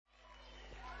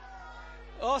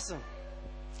Awesome.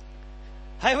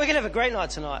 Hey, we're going to have a great night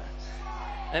tonight.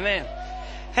 Amen.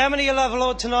 How many of you love the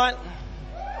Lord tonight?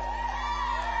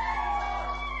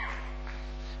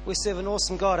 We serve an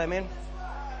awesome God. Amen.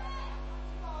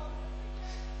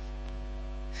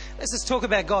 Let's just talk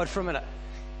about God for a minute.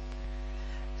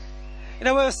 You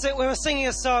know, we were singing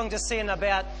a song just saying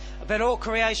about all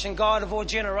creation, God of all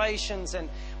generations, and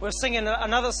we were singing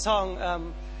another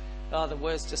song. The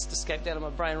words just escaped out of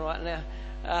my brain right now.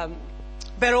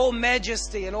 About all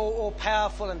majesty and all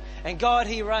powerful, and God,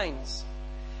 He reigns.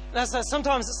 And so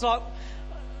sometimes it's like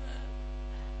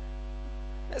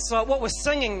what we're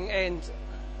singing, and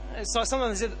it's like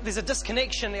sometimes there's a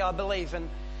disconnection there, I believe. And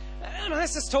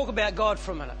let's just talk about God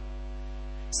for a minute.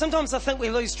 Sometimes I think we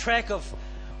lose track of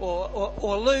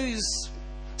or lose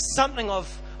something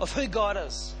of who God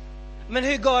is. I mean,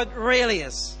 who God really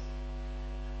is.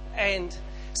 And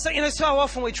so, you know, so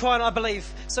often we try, and I believe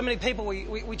so many people,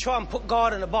 we try and put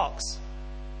God in a box.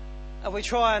 And we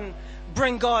try and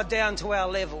bring God down to our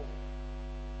level.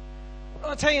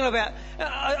 I'll tell you about,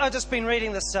 I've just been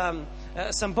reading this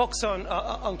some books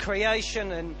on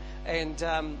creation and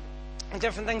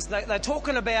different things. They're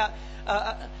talking about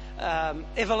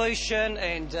evolution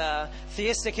and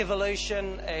theistic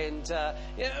evolution and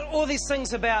you know, all these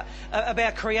things about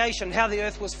creation, how the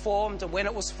earth was formed and when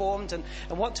it was formed and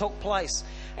what took place.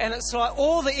 And it's like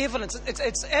all the evidence,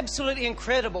 it's absolutely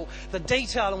incredible, the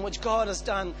detail in which God has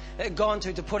gone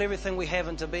to put everything we have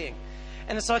into being.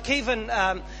 And it's like even,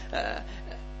 it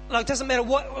doesn't matter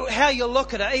how you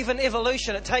look at it, even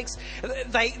evolution,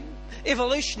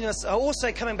 evolutionists are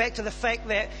also coming back to the fact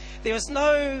that there is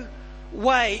no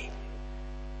way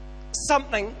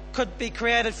something could be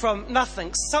created from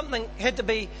nothing. Something had to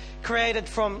be created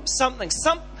from something.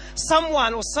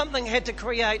 Someone or something had to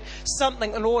create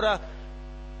something in order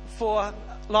for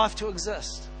life to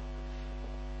exist.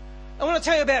 I want to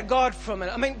tell you about God for a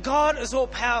minute. I mean, God is all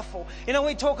powerful. You know,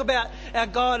 we talk about our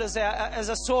God as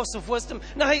a source of wisdom.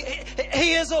 No,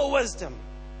 He is all wisdom.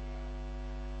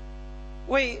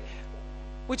 We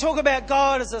talk about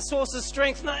God as a source of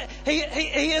strength. No, He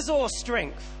is all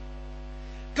strength.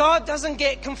 God doesn't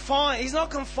get confined. He's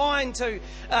not confined to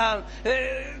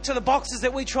the boxes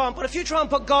that we try and put. If you try and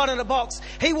put God in a box,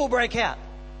 He will break out.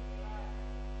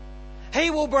 He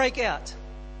will break out.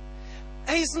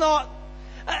 He's not.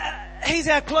 He's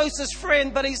our closest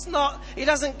friend, but He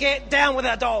doesn't get down with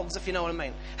our dogs, if you know what I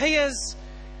mean. He is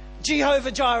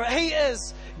Jehovah Jireh. He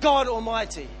is God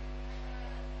Almighty.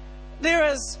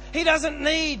 He doesn't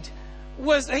need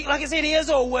wisdom. Like I said, He is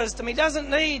all wisdom. He doesn't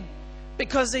need,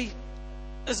 because He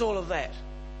is all of that.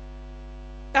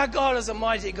 Our God is a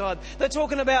mighty God. They're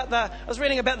talking about I was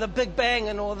reading about the Big Bang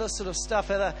and all this sort of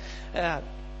stuff.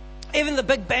 Even the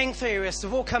Big Bang theorists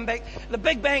have all come back. The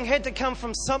Big Bang had to come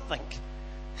from something.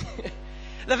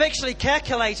 They've actually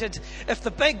calculated if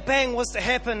the Big Bang was to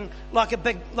happen like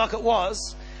it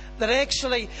was, that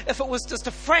actually if it was just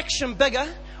a fraction bigger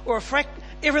or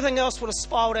everything else would have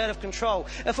spiraled out of control.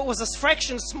 If it was a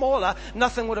fraction smaller,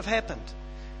 nothing would have happened.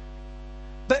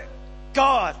 But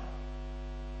God,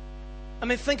 I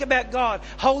mean, think about God.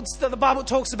 The Bible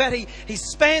talks about He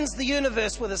spans the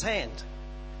universe with His hand.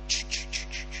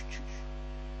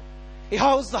 He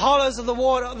holds the hollows of the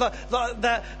water,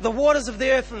 the waters of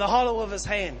the earth in the hollow of His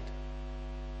hand.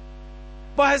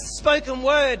 By His spoken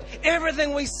word,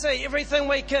 everything we see, everything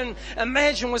we can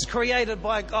imagine was created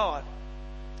by God.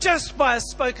 Just by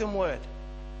His spoken word.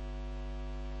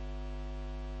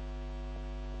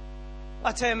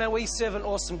 I tell you, man, we serve an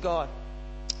awesome God.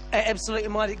 An absolutely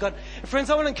mighty God. And friends,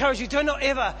 I want to encourage you, don't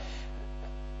even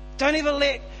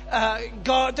let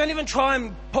God, don't even try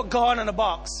and put God in a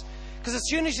box. Because as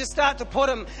soon as you start to put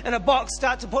Him in a box,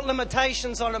 start to put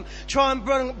limitations on Him, try and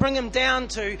bring Him down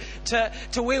to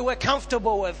where we're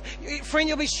comfortable with, friend,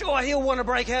 you'll be sure He'll want to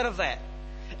break out of that.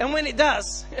 And when He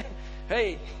does,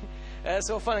 hey, it's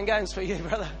all fun and games for you,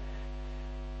 brother.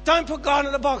 Don't put God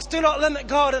in a box. Do not limit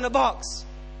God in a box.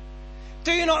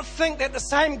 Do you not think that the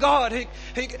same God who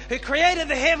created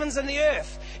the heavens and the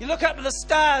earth, you look up at the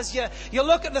stars, you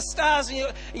look at the stars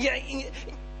and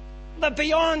they're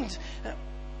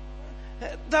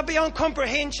beyond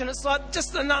comprehension. It's like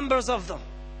just the numbers of them,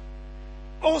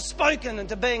 all spoken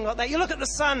into being like that. You look at the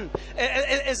sun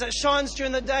as it shines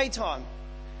during the daytime.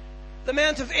 The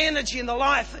amount of energy and the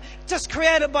life just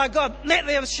created by God. Let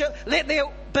there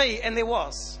be, and there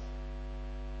was.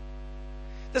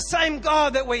 The same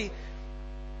God that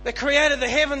created the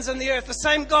heavens and the earth, the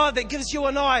same God that gives you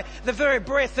and I the very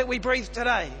breath that we breathe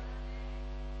today.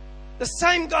 The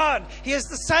same God. He is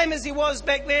the same as He was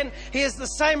back then. He is the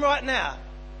same right now.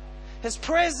 His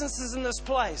presence is in this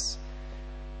place.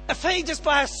 If He just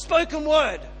by a spoken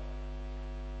word,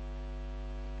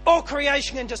 all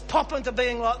creation can just pop into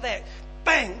being like that.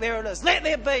 Bang, there it is. Let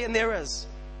there be, and there is.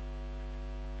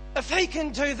 If He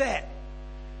can do that,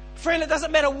 friend, it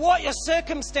doesn't matter what your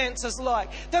circumstance is like.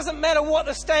 Doesn't matter what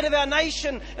the state of our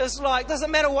nation is like.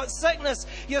 Doesn't matter what sickness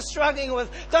you're struggling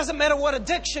with. Doesn't matter what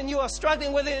addiction you are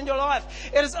struggling with in your life.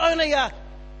 It is only a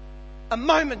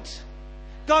moment.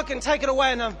 God can take it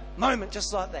away in a moment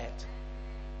just like that.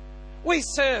 We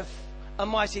serve a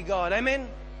mighty God. Amen?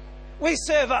 We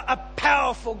serve a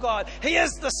powerful God. He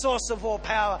is the source of all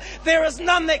power. There is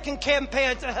none that can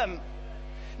compare to Him.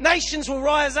 Nations will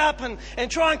rise up and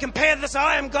try and compare this.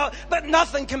 I am God, but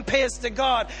nothing compares to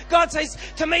God. God says,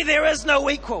 to me, there is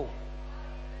no equal.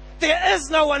 There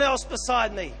is no one else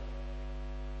beside me.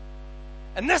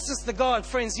 And this is the God,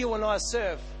 friends, you and I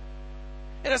serve.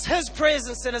 It is His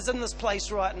presence that is in this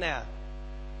place right now.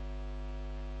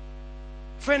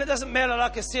 Friend, it doesn't matter,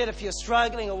 like I said, if you're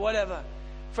struggling or whatever.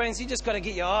 Friends, you just got to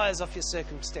get your eyes off your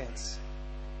circumstance.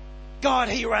 God,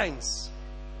 He reigns.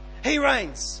 He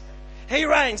reigns. He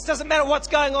reigns. Doesn't matter what's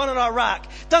going on in Iraq.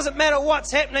 Doesn't matter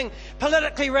what's happening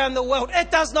politically around the world.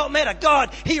 It does not matter.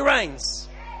 God, He reigns.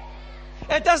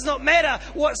 It does not matter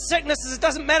what sicknesses. It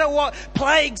doesn't matter what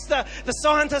plagues the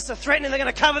scientists are threatening they're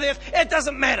going to cover the earth. It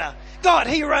doesn't matter. God,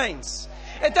 He reigns.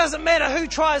 It doesn't matter who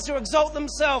tries to exalt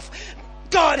themselves.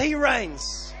 God, He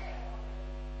reigns.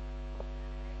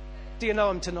 Do you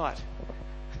know Him tonight?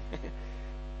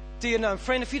 Do you know Him?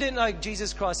 Friend, if you didn't know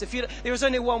Jesus Christ, there is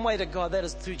only one way to God, that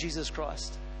is through Jesus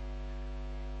Christ.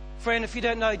 Friend, if you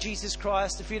don't know Jesus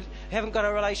Christ, if you haven't got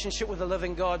a relationship with the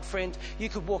living God, friend, you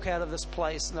could walk out of this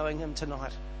place knowing Him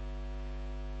tonight.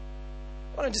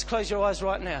 Why don't you just close your eyes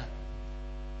right now?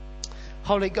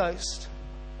 Holy Ghost,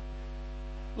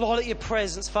 Lord, let your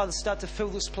presence, Father, start to fill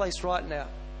this place right now.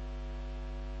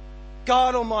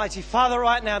 God Almighty, Father,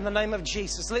 right now, in the name of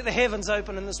Jesus, let the heavens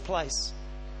open in this place.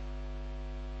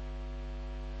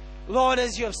 Lord,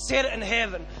 as you have said it in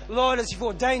heaven, Lord, as you've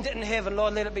ordained it in heaven,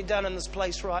 Lord, let it be done in this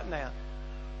place right now.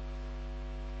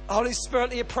 Holy Spirit,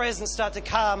 let your presence start to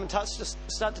calm and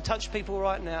start to touch people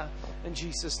right now, in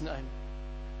Jesus' name.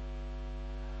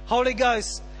 Holy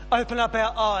Ghost, open up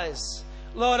our eyes.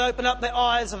 Lord, open up the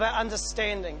eyes of our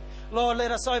understanding. Lord,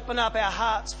 let us open up our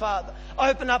hearts, Father.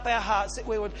 Open up our hearts that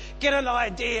we would get an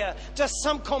idea, just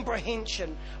some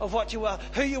comprehension of what you are,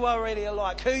 who you are really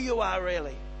like, who you are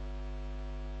really.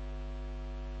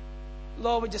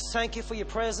 Lord, we just thank you for your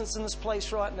presence in this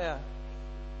place right now.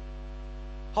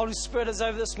 Holy Spirit is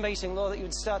over this meeting, Lord, that you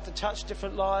would start to touch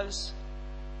different lives.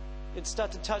 You'd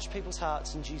start to touch people's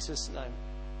hearts in Jesus' name.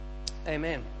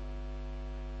 Amen.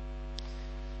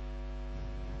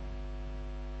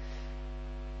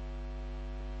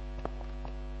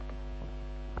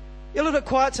 You're a little bit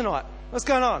quiet tonight. What's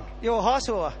going on? You all hot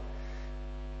or?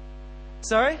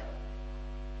 Sorry?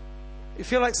 You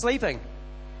feel like sleeping?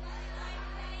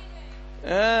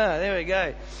 There we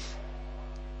go.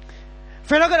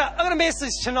 Friend, I've got a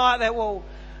message tonight that will...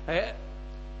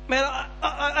 man,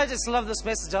 I just love this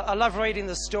message. I love reading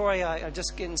this story. I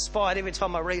just get inspired every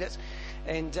time I read it.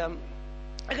 And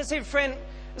like I said, friend,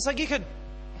 it's like we could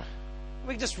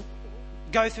just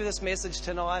go through this message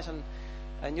tonight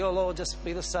and you'll all just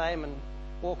be the same and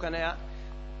walking out.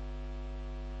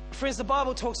 Friends, the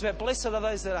Bible talks about blessed are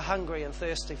those that are hungry and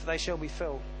thirsty, for they shall be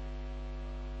filled.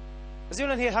 Is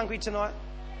anyone here hungry tonight?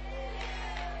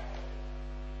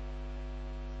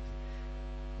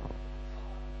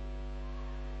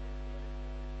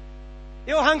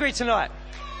 You're hungry tonight?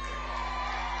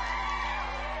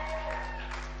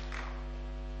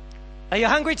 Are you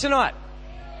hungry tonight?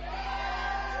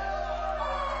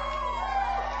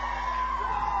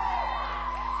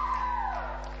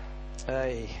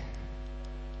 Hey.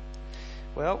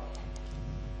 Well.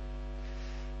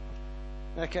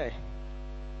 Okay.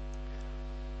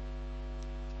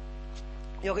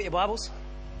 You all got your Bibles?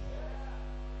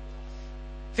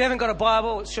 If you haven't got a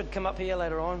Bible, it should come up here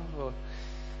later on. Or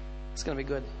it's going to be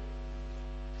good.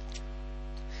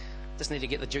 Just need to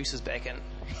get the juices back in.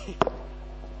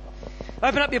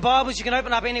 Open up your Bibles. You can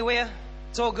open up anywhere.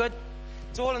 It's all good.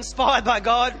 It's all inspired by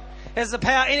God. It has the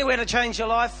power anywhere to change your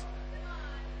life.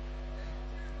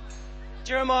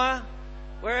 Jeremiah,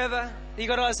 wherever. You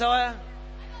got Isaiah.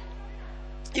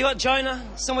 You got Jonah.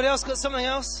 Somebody else got something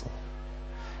else?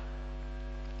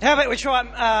 How about we try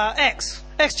Acts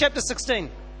chapter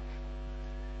 16.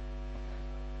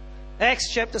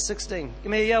 Acts chapter 16.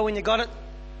 Give me a yell when you got it.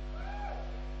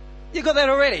 You got that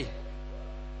already?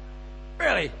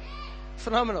 Really?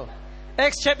 Phenomenal.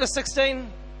 Acts chapter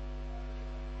 16.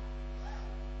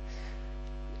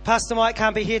 Pastor Mike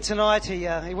can't be here tonight.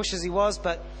 He wishes he was,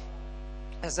 but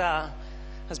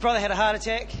his brother had a heart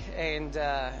attack and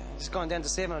just gone down to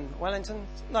 7 Wellington.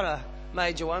 Not a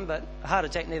major one, but a heart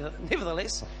attack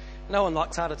nevertheless. No one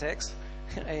likes heart attacks.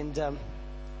 And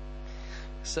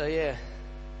so, yeah.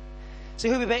 So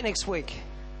he'll be back next week.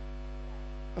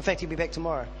 In fact, he'll be back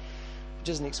tomorrow, which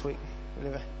is next week.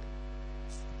 Whatever.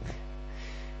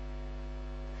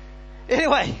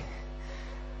 Anyway,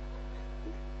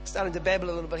 starting to babble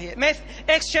a little bit here.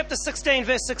 Acts chapter 16,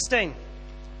 verse 16.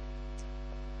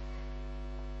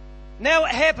 Now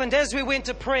it happened as we went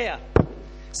to prayer.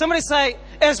 Somebody say,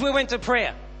 as we went to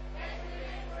prayer.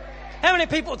 How many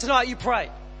people tonight you pray?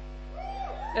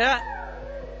 Yeah?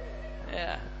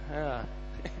 Yeah.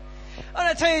 I'm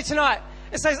going to tell you tonight,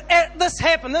 it says,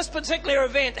 this particular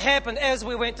event happened as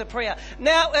we went to prayer.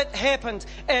 Now it happened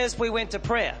as we went to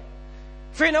prayer.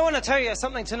 Friend, I want to tell you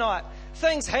something tonight.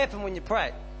 Things happen when you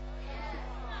pray.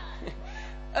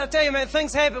 I'll tell you, man,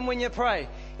 things happen when you pray.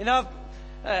 I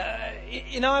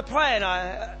pray and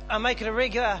I make it a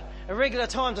regular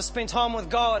time to spend time with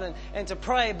God and to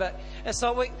pray. But it's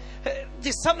like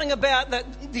there's something about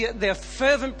the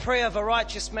fervent prayer of a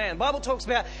righteous man. The Bible talks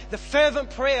about the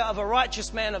fervent prayer of a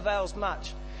righteous man avails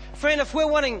much. Friend, if we're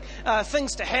wanting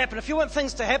things to happen, if you want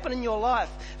things to happen in your life,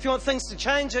 if you want things to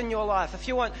change in your life, if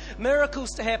you want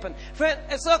miracles to happen, friend,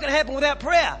 it's not going to happen without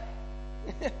prayer.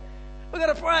 We've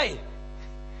got to pray.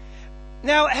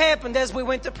 Now it happened as we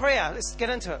went to prayer. Let's get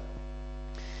into it.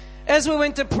 As we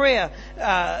went to prayer,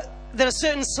 that a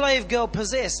certain slave girl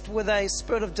possessed with a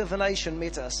spirit of divination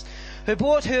met us, who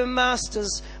brought her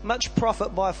masters much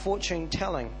profit by fortune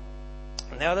telling.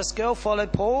 Now this girl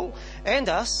followed Paul and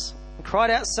us, and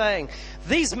cried out, saying,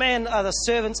 these men are the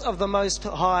servants of the Most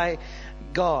High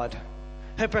God,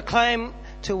 who proclaim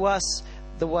to us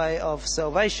the way of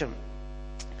salvation.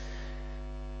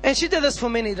 And she did this for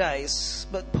many days.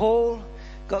 But Paul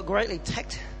got greatly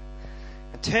ticked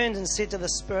and turned and said to the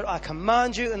spirit, I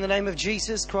command you in the name of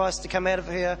Jesus Christ to come out of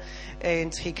her.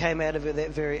 And he came out of her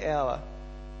that very hour.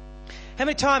 How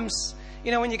many times,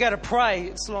 when you go to pray,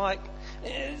 it's like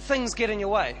things get in your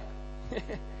way?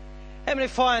 How many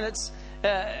find it's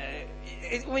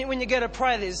when you go to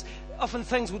pray, there's often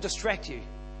things will distract you,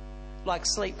 like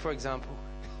sleep, for example,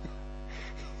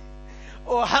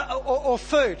 or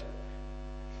food.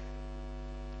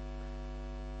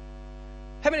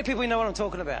 How many people know what I'm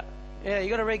talking about? Yeah, you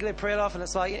got a regular prayer life, and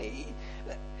it's like,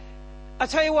 I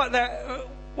tell you what,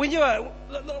 when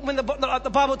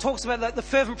the Bible talks about the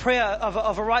fervent prayer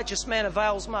of a righteous man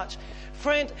avails much.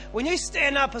 Friend, when you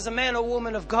stand up as a man or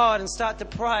woman of God and start to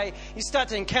pray, you start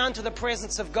to encounter the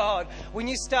presence of God. When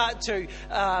you start to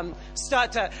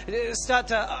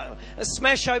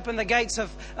smash open the gates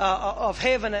of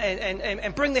heaven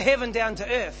and bring the heaven down to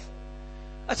earth.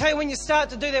 I tell you, when you start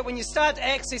to do that, when you start to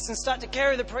access and start to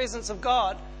carry the presence of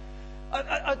God,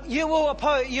 you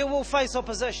will face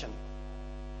opposition.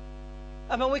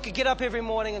 I mean, we could get up every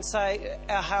morning and say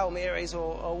our Hail Marys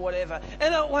or whatever,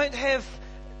 and it won't have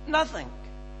nothing.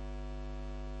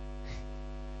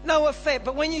 No effect.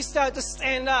 But when you start to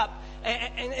stand up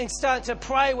and start to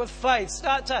pray with faith,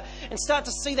 start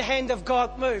to see the hand of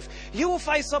God move, you will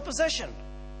face opposition.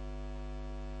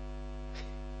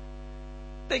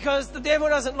 Because the devil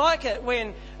doesn't like it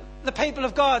when the people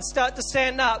of God start to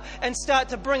stand up and start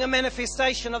to bring a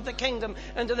manifestation of the kingdom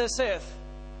into this earth.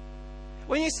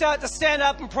 When you start to stand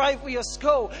up and pray for your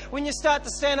school, when you start to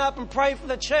stand up and pray for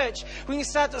the church, when you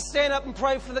start to stand up and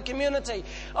pray for the community,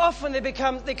 often there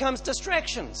becomes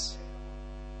distractions.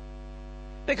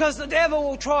 Because the devil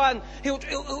will try and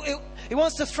he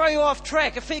wants to throw you off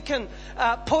track. If he can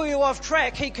pull you off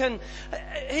track, he can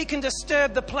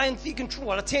disturb the plans. He can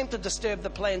attempt to disturb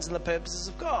the plans and the purposes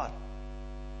of God.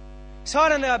 So I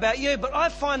don't know about you, but I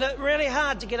find it really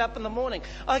hard to get up in the morning.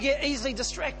 I get easily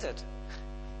distracted.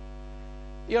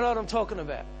 You know what I'm talking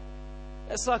about?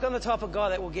 It's like I'm the type of guy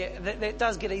that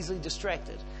does get easily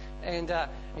distracted. And,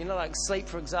 like sleep,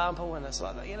 for example, and it's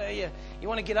like, you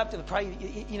want to get up to the pray,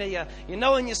 you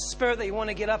know in your spirit that you want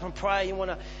to get up and pray, you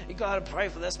got to pray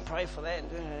for this and pray for that.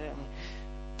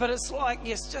 But it's like,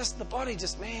 it's just the body, you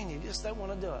just don't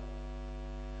want to do it.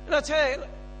 And I tell you,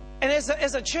 and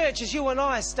as a church, as you and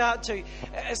I start to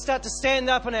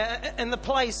stand up in the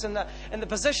place and the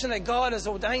position that God has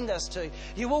ordained us to,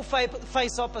 you will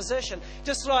face opposition,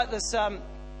 just like this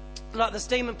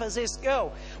demon-possessed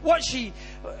girl.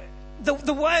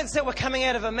 The words that were coming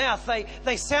out of her mouth,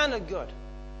 they sounded good.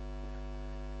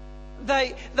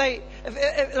 Like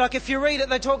if you read it,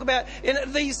 they talk about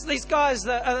these guys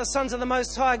that are the sons of the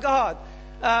Most High God,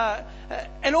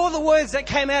 and all the words that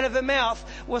came out of her mouth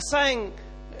were saying.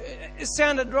 It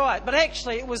sounded right, but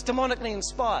actually it was demonically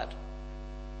inspired.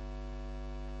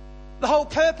 The whole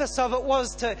purpose of it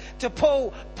was to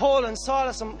pull Paul and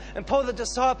Silas and pull the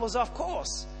disciples off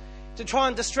course, to try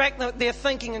and distract their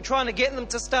thinking and trying to get them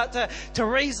to start to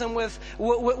reason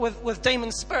with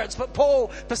demon spirits. But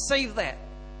Paul perceived that.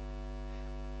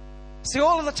 See,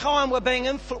 all of the time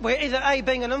we're either A,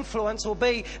 being an influence, or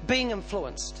B, being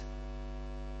influenced.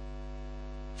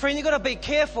 Friend, you've got to be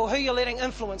careful who you're letting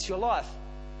influence your life.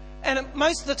 And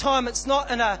most of the time it's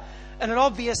not in an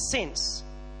obvious sense.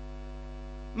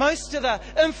 Most of the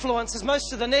influences,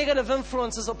 most of the negative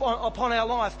influences upon our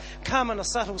life come in a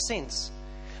subtle sense.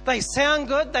 They sound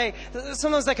good.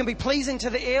 Sometimes they can be pleasing to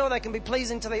the ear, or they can be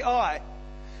pleasing to the eye.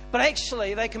 But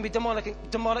actually they can be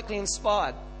demonically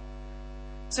inspired.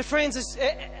 So friends,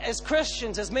 as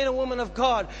Christians, as men and women of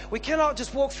God, we cannot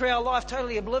just walk through our life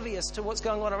totally oblivious to what's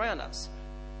going on around us,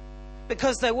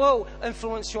 because they will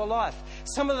influence your life.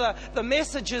 Some of the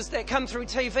messages that come through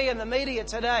TV and the media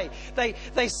today,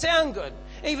 they sound good.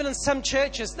 Even in some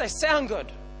churches, they sound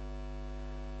good,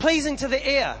 pleasing to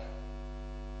the ear.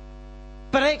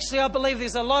 But actually, I believe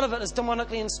there's a lot of it is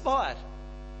demonically inspired.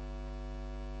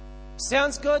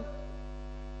 Sounds good,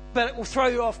 but it will throw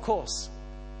you off course.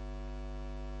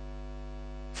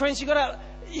 Friends, you've got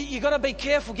to be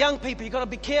careful. Young people, you've got to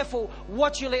be careful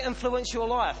what you let influence your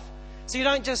life. So you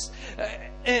don't just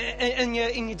in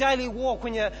your daily walk,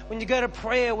 when you go to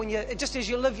prayer, just as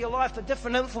you live your life, the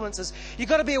different influences. You've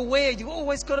got to be aware. You've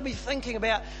always got to be thinking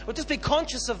about, or just be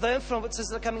conscious of the influences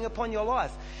that are coming upon your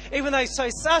life. Even though they're so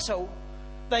subtle,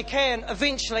 they can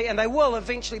eventually, and they will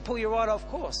eventually, pull you right off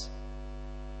course.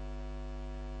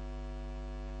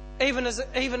 Even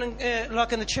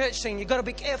like in the church scene, you've got to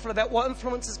be careful about what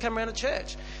influences come around a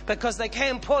church, because they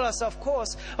can pull us off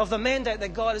course of the mandate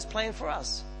that God has planned for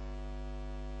us.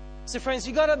 So friends,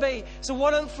 you've got to be... So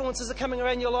what influences are coming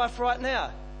around your life right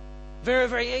now? Very,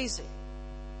 very easy.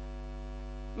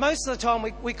 Most of the time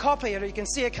we copy it, or you can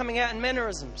see it coming out in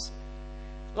mannerisms.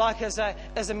 Like as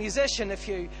a musician, if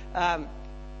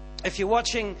you're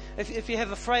watching, if you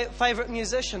have a favourite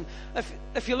musician,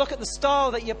 if you look at the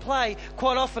style that you play,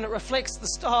 quite often it reflects the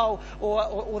style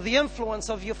or the influence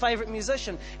of your favourite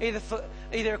musician,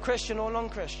 either a Christian or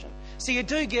non-Christian. So you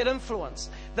do get influence.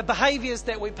 The behaviours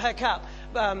that we pick up,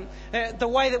 the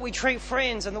way that we treat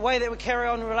friends, and the way that we carry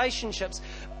on relationships,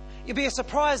 you'd be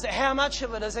surprised at how much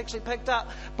of it is actually picked up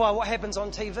by what happens on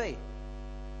TV.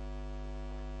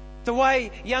 The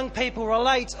way young people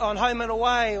relate on Home and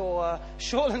Away or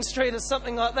Shortland Street or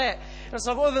something like that. And it's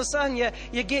like all of a sudden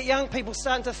you get young people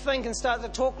starting to think and start to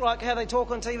talk like how they talk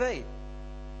on TV.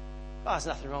 Oh, there's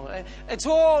nothing wrong with that. It's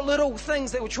all little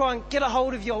things that will try and get a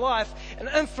hold of your life and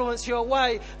influence you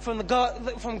away from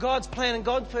God's plan and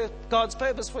God's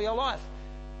purpose for your life.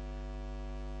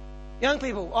 Young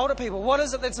people, older people, what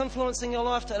is it that's influencing your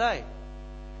life today?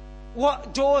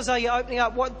 What doors are you opening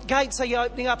up? What gates are you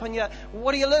opening up? And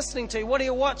what are you listening to? What are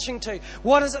you watching to?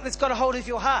 What is it that's got a hold of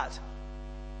your heart?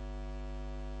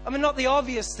 I mean, not the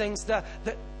obvious things, the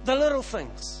little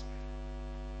things.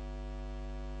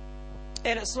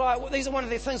 And it's like, these are one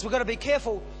of the things we've got to be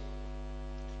careful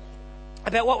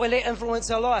about what we let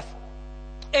influence our life.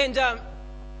 And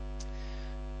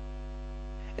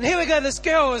here we go. This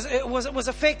girl was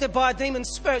affected by a demon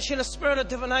spirit. She had a spirit of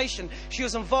divination. She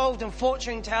was involved in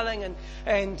fortune telling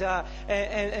and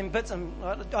bits. And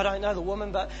I don't know the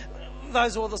woman, but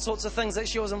those were all the sorts of things that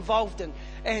she was involved in.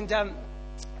 And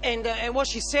what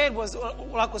she said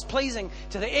was pleasing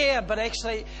to the ear, but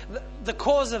actually the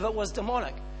cause of it was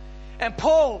demonic. And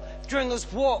Paul, during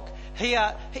his walk, he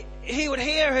would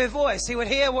hear her voice. He would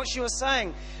hear what she was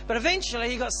saying. But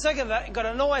eventually he got sick of it, got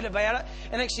annoyed about it,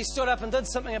 and actually stood up and did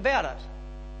something about it.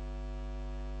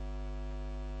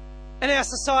 In our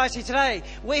society today,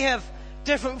 we have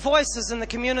different voices in the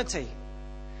community.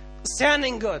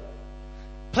 Sounding good,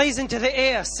 pleasing to the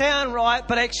ear, sound right,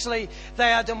 but actually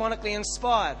they are demonically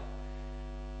inspired.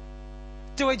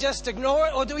 Do we just ignore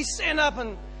it, or do we stand up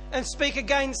and speak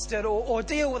against it, or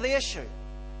deal with the issue?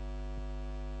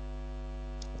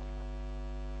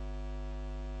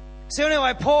 So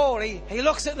anyway, Paul, he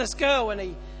looks at this girl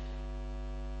and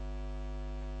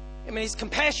he's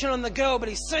compassionate on the girl, but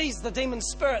he sees the demon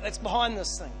spirit that's behind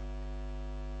this thing.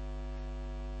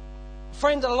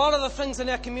 Friends, a lot of the things in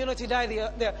our community today,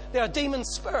 there are demon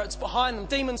spirits behind them,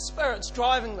 demon spirits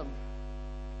driving them.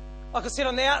 Like I said,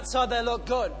 on the outside they look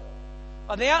good.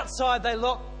 On the outside they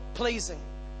look pleasing.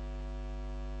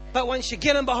 But once you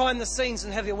get in behind the scenes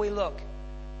and have your wee look,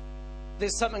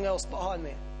 there's something else behind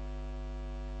there.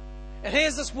 And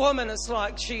here's this woman, it's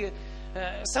like she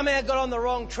somehow got on the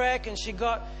wrong track, and she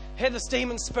got had this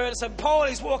demon spirit. So Paul,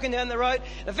 he's walking down the road.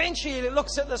 Eventually he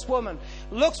looks at this woman,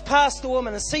 looks past the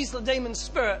woman and sees the demon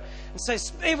spirit and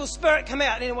says, evil spirit, come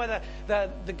out. And anyway,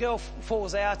 the girl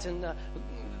falls out and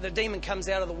the demon comes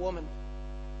out of the woman.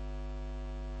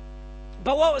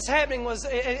 But what was happening was,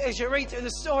 as you read through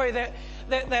the story,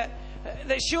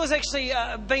 that she was actually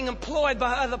being employed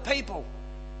by other people.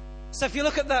 So if you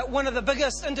look at one of the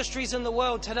biggest industries in the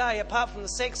world today, apart from the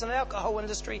sex and alcohol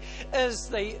industry,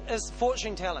 is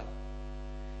fortune telling.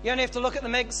 You only have to look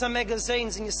at some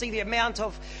magazines and you see the amount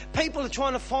of people are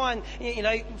trying to find,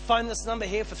 phone this number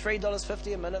here for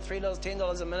 $3.50 a minute,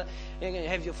 $10 a minute, you're going to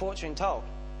have your fortune told.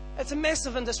 It's a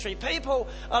massive industry. People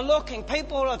are looking.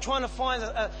 People are trying to find.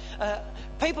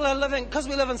 People are living, because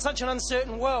we live in such an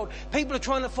uncertain world. People are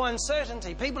trying to find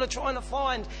certainty. People are trying to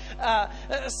find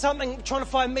something, trying to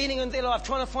find meaning in their life,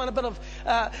 trying to find a bit of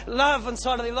love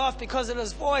inside of their life because it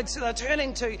is void. So they're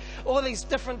turning to all these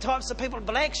different types of people.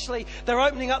 But actually, they're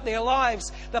opening up their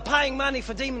lives. They're paying money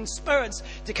for demon spirits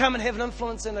to come and have an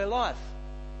influence in their life.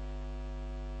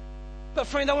 But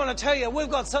friend, I want to tell you, we've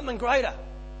got something greater.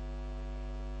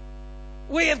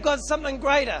 We have got something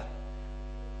greater.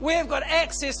 We have got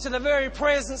access to the very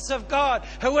presence of God,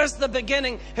 who is the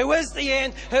beginning, who is the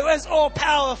end, who is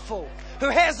all-powerful, who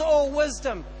has all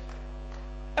wisdom.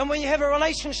 And when you have a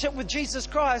relationship with Jesus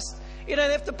Christ, you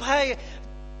don't have to pay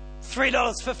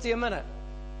 $3.50 a minute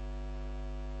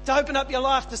to open up your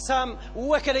life to some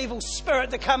wicked, evil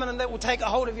spirit to come in and that will take a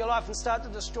hold of your life and start to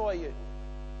destroy you.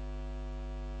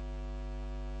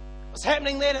 What's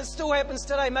happening then, it still happens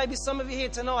today. Maybe some of you here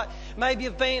tonight, maybe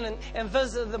you've been and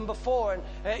visited them before,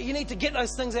 and you need to get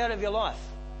those things out of your life.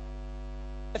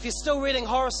 If you're still reading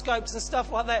horoscopes and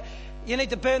stuff like that, you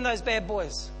need to burn those bad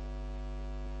boys.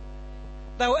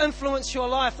 They will influence your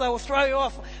life. They will throw you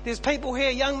off. There's people here,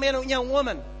 young men and young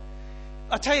women.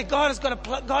 I tell you, God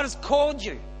has called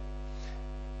you.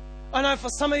 I know for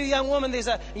some of you young women, there's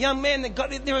a young man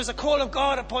there is a call of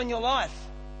God upon your life.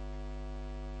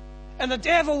 And the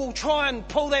devil will try and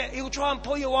pull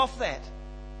you off that.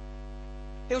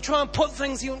 He'll try and put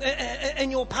things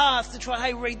in your path to try,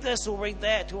 hey, read this or read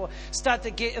that, or start to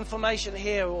get information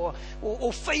here, or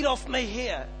feed off me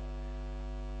here.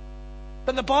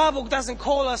 But the Bible doesn't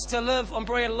call us to live on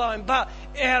bread alone, but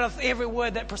out of every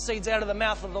word that proceeds out of the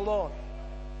mouth of the Lord.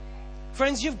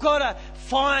 Friends, you've got to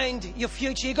find your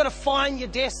future. You've got to find your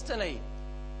destiny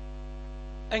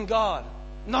in God,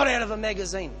 not out of a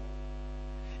magazine.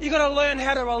 You've got to learn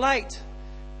how to relate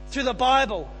through the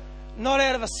Bible, not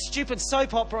out of a stupid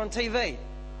soap opera on TV.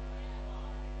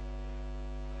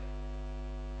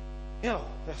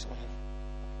 That's what.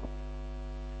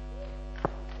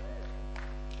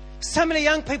 So many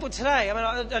young people today,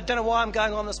 I don't know why I'm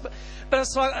going on this, but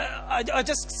it's like I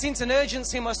just sense an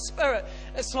urgency in my spirit.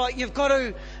 It's like you've got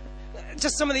to,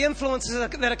 just some of the influences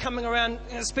that are coming around,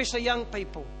 especially young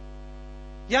people.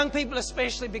 Young people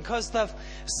especially, because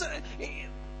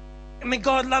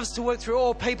God loves to work through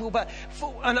all people, but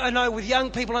I know with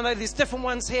young people, I know there's different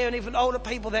ones here and even older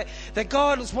people that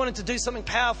God has wanted to do something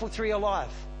powerful through your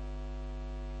life.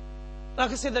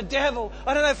 Like I said, the devil,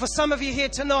 I don't know, for some of you here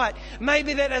tonight,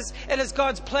 maybe it is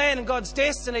God's plan and God's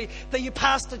destiny that you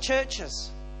pastor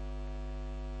churches.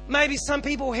 Maybe some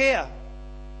people here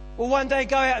will one day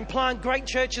go out and plant great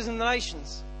churches in the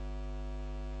nations.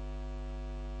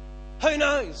 Who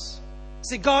knows?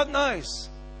 See, God knows.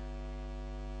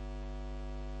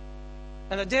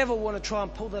 And the devil will want to try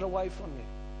and pull that away from you.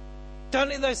 Don't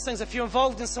let those things, if you're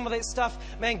involved in some of that stuff,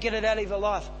 man, get it out of your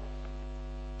life.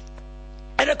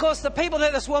 And of course, the people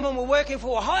that this woman were working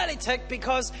for were highly ticked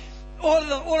because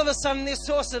all of a sudden their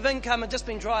source of income had just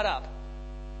been dried up.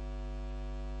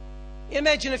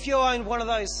 Imagine if you owned one of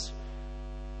those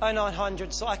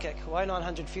 0900 Psychic or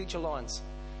 0900 Future Lines.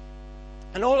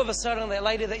 And all of a sudden that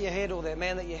lady that you had or that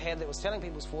man that you had that was telling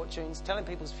people's fortunes, telling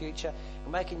people's future,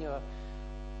 and making you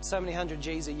so many hundred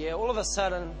G's a year, all of a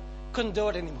sudden couldn't do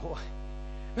it anymore.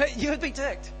 You would be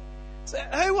ticked. So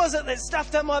who was it that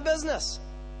stuffed up my business?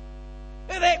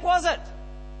 Who the heck was it?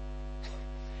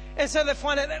 And so they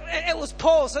find out it was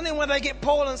Paul. So then when they get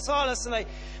Paul and Silas and it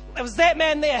was that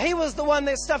man there, he was the one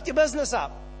that stuffed your business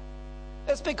up.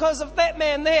 It's because of that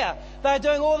man there. They're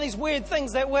doing all these weird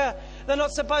things that they're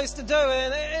not supposed to do,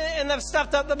 and they've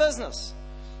stuffed up the business.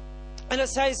 And it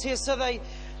says here, so they,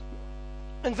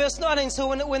 in verse 19, so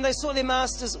when they saw their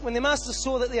masters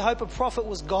saw that their hope of profit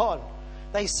was gone,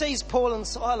 they seized Paul and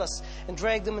Silas and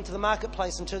dragged them into the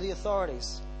marketplace and to the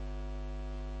authorities.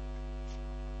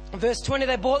 In verse 20,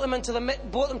 they brought them to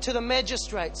the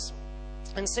magistrates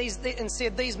and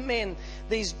said, these men,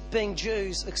 these being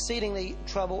Jews, exceedingly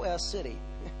trouble our city.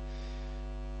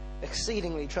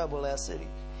 Exceedingly trouble our city.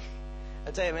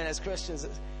 I tell you, man, as Christians,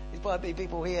 these might be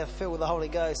people here filled with the Holy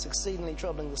Ghost, exceedingly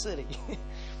troubling the city.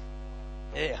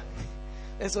 Yeah.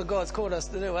 That's what God's called us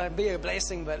to do. Be a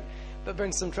blessing, but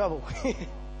bring some trouble.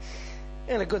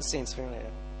 In a good sense, for that.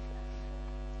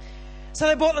 So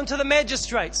they brought them to the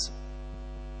magistrates.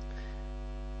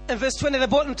 In verse 20, they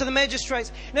brought them to the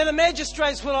magistrates. Now, the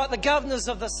magistrates were like the governors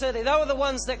of the city. They were the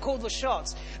ones that called the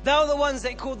shots. They were the ones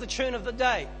that called the tune of the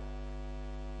day.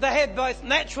 They had both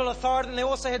natural authority and they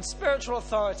also had spiritual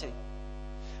authority.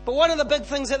 But one of the big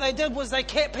things that they did was they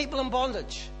kept people in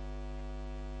bondage.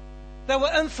 They were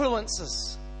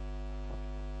influencers.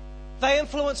 They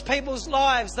influenced people's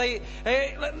lives. They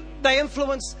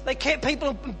kept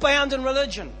people bound in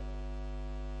religion.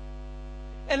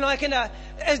 And like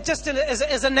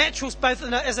as a natural, both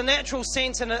as a natural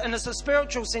sense and as a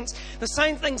spiritual sense, the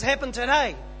same things happen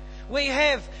today. We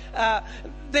have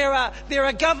there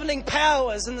are governing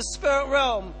powers in the spirit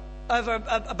realm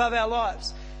above our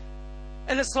lives.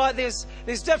 And it's like there's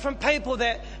different people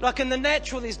that, like in the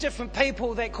natural, there's different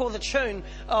people that call the tune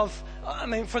of,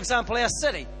 for example, our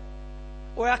city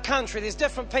or our country. There's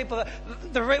different people.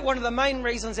 One of the main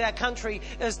reasons our country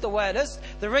is the way it is,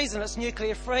 the reason it's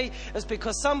nuclear free, is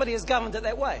because somebody has governed it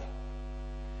that way.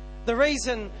 The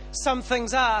reason some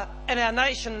things are in our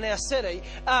nation and our city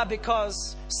are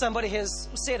because somebody has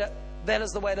said it, that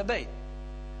is the way to be.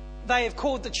 They have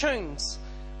called the tunes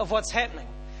of what's happening.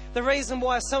 The reason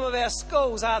why some of our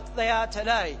schools are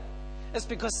today is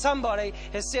because somebody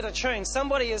has set a tune.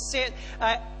 Somebody has set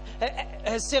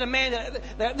a mandate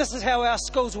that this is how our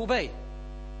schools will be.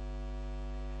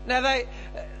 Now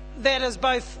that is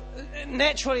both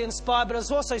naturally inspired, but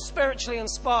it's also spiritually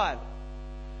inspired.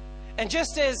 And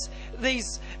just as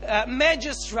these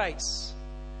magistrates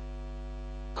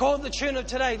called the tune of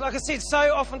today, like I said,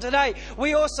 so often today,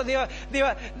 we also there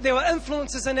were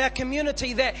influences in our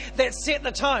community that set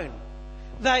the tone.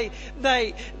 They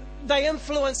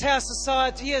influence how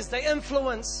society is. They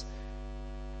influence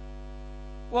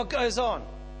what goes on.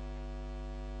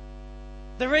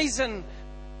 The reason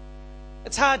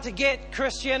it's hard to get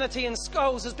Christianity in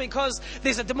schools is because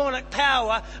there's a demonic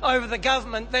power over the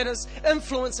government that is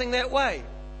influencing that way.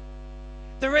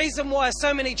 The reason why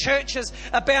so many churches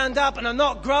are bound up and are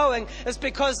not growing is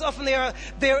because often there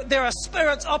are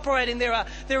spirits operating. There are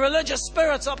religious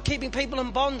spirits keeping people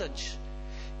in bondage.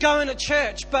 Going to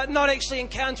church but not actually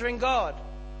encountering God.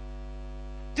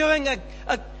 Doing a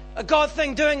God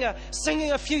thing,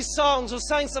 singing a few songs or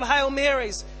saying some Hail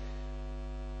Marys.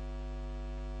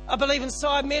 I believe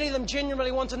inside many of them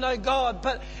genuinely want to know God,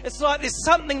 but it's like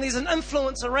there's an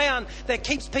influence around that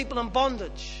keeps people in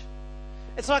bondage.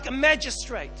 It's like a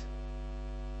magistrate.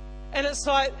 And it's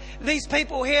like these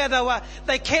people here,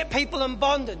 they kept people in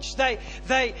bondage. They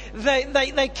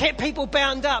kept people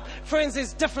bound up. Friends,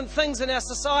 there's different things in our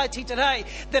society today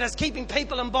that is keeping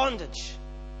people in bondage.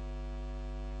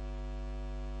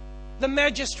 The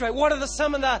magistrate, what are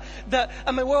some of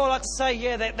we all like to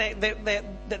say, that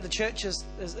the church is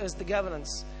the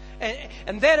governance.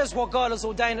 And that is what God has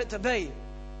ordained it to be.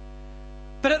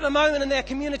 But at the moment in our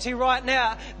community right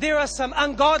now, there are some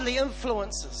ungodly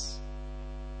influences.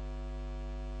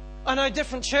 I know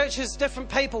different churches, different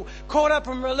people caught up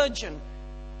in religion,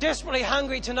 desperately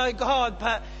hungry to know God,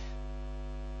 but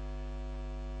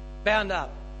bound up.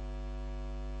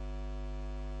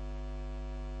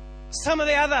 Some of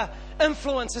the other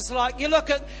influences, like you look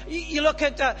at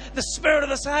the spirit of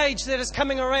this age that is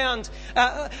coming around,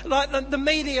 like the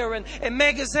media and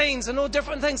magazines and all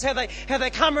different things, how they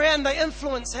come around, they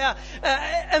influence our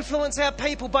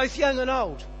people, both young and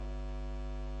old.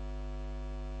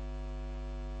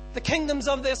 The kingdoms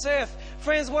of this earth,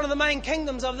 friends, one of the main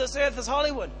kingdoms of this earth is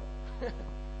Hollywood.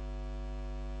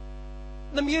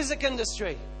 The music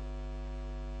industry.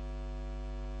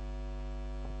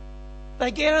 They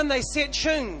get in, they set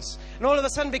tunes. And all of a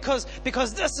sudden, because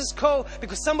this is cool,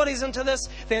 because somebody's into this,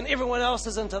 then everyone else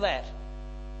is into that.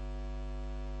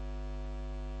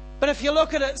 But if you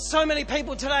look at it, so many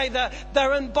people today,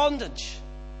 they're in bondage.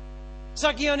 It's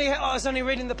like I was only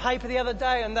reading the paper the other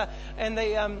day, and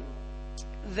the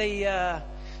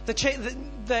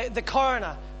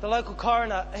coroner, the local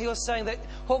coroner, he was saying that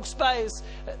Hawke's Bay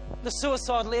the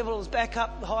suicide level is back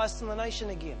up the highest in the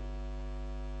nation again.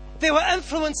 There were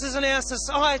influences in our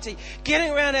society, getting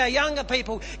around our younger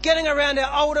people, getting around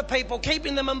our older people,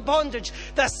 keeping them in bondage.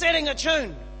 They're setting a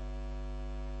tune.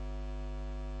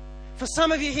 For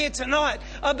some of you here tonight,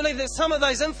 I believe that some of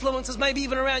those influences may be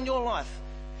even around your life.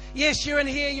 Yes, you're in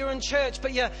here, you're in church,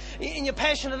 but you're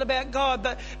passionate about God,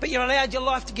 but you're allowed your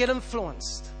life to get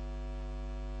influenced.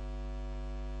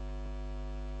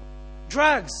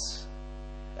 Drugs.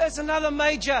 It's another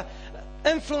major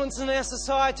influence in our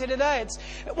society today.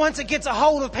 Once it gets a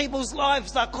hold of people's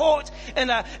lives, they're caught in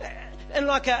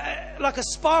like a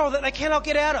spiral that they cannot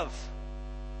get out of.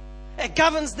 It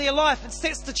governs their life. It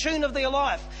sets the tune of their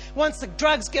life. Once the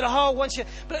drugs get a hold, but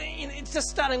it's just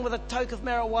starting with a toke of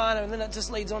marijuana, and then it just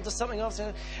leads on to something else.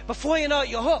 And before you know it,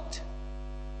 you're hooked,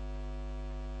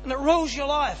 and it rules your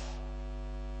life.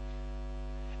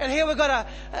 And here we've got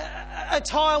a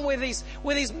time where these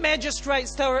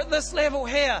magistrates, they were at this level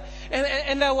here,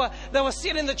 and they were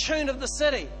setting the tune of the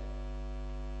city.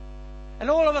 And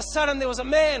all of a sudden there was a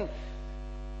man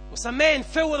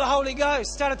filled with the Holy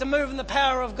Ghost, started to move in the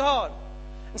power of God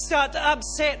and start to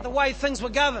upset the way things were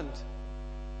governed.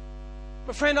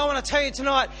 But friend, I want to tell you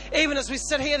tonight, even as we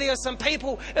sit here, there are some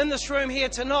people in this room here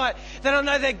tonight that I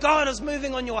know that God is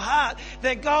moving on your heart,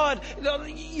 that God,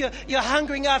 you're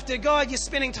hungering after God, you're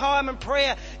spending time in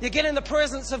prayer, you're getting the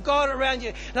presence of God around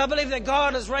you. And I believe that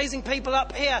God is raising people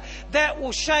up here that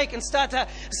will shake and start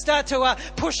to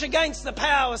push against the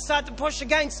power, start to push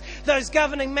against those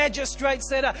governing magistrates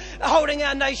that are holding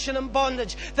our nation in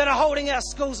bondage, that are holding our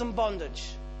schools in bondage.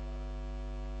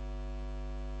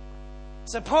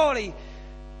 So probably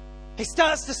he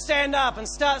starts to stand up and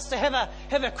starts to have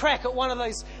a crack at one of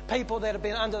those people that have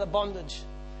been under the bondage.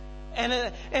 And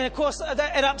of course,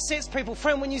 it upsets people.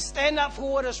 Friend, when you stand up for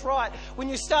what is right, when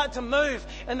you start to move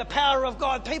in the power of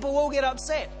God, people will get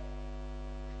upset.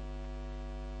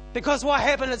 Because what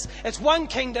happens, it's one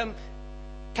kingdom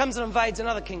comes and invades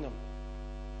another kingdom.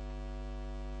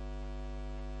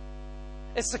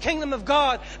 It's the kingdom of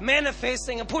God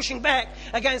manifesting and pushing back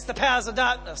against the powers of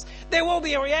darkness. There will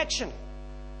be a reaction.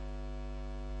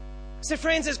 So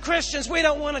friends, as Christians, we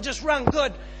don't want to just run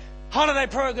good holiday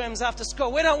programs after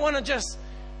school. We don't want to just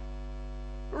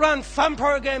run fun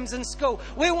programs in school.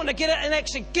 We want to get in and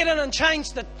actually get in and change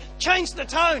the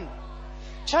tone.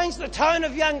 Change the tone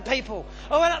of young people.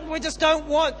 We just don't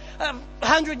want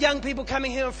 100 young people coming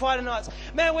here on Friday nights.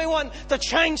 Man, we want to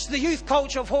change the youth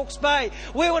culture of Hawke's Bay.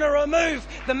 We want to remove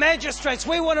the magistrates.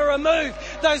 We want to remove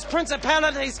those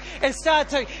principalities and start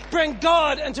to bring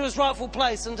God into His rightful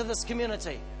place into this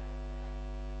community.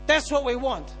 That's what we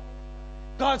want.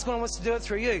 God's going to want to do it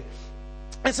through you.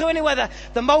 And so anyway,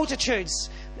 the multitudes,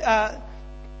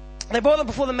 they brought them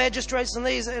before the magistrates, and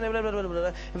these, in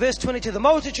verse 22, the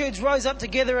multitudes rose up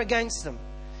together against them.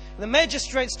 The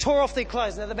magistrates tore off their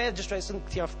clothes. Now the magistrates didn't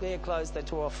tear off their clothes, they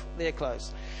tore off their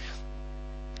clothes.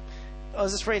 I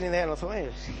was just reading that and I thought,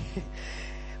 hey.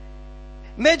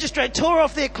 Magistrate tore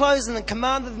off their clothes and then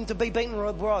commanded them to be beaten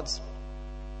with rods.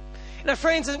 Now,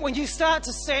 friends, when you start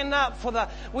to stand up for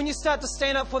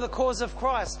the cause of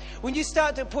Christ, when you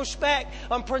start to push back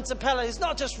on principalities,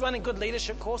 not just running good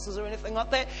leadership courses or anything like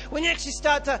that, when you actually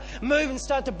start to move and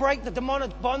start to break the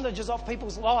demonic bondages off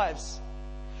people's lives,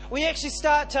 when you actually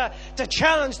start to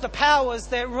challenge the powers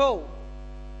that rule,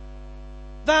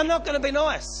 they're not going to be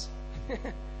nice.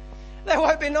 They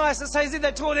won't be nice. It says that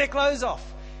they tore their clothes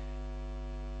off.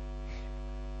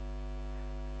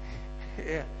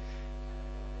 Yeah.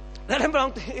 They don't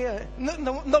belong to,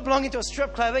 not belonging to a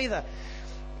strip club either.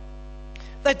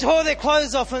 They tore their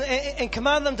clothes off and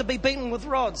commanded them to be beaten with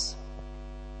rods.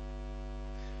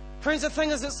 Friends, the thing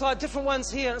is, it's like different ones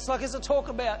here. It's like as I talk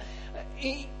about,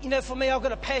 for me, I've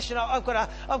got a passion. I've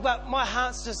got my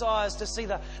heart's desires to see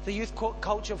the youth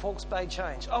culture of Hawke's Bay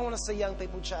change. I want to see young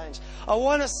people change. I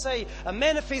want to see a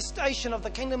manifestation of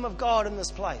the kingdom of God in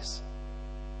this place.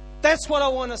 That's what I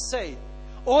want to see.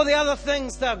 All the other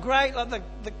things, they're great, like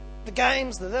the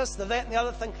games, the this, the that, and the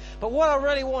other thing. But what I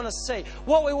really want to see,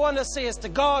 what we want to see is to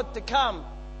God to come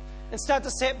and start to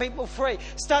set people free.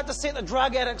 Start to set the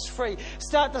drug addicts free.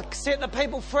 Start to set the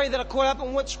people free that are caught up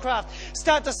in witchcraft.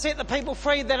 Start to set the people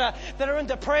free that are in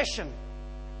depression.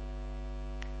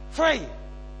 Free.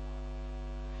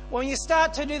 When you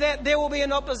start to do that, there will be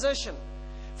an opposition.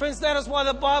 Friends, that is why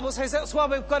the Bible says,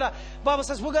 Bible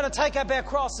says we've got to take up our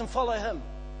cross and follow Him.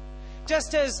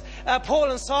 Just as Paul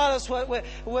and Silas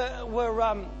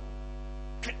were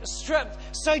stripped,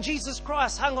 so Jesus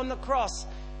Christ hung on the cross,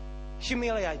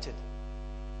 humiliated.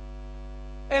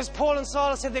 As Paul and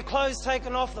Silas had their clothes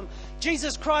taken off them,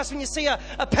 Jesus Christ, when you see a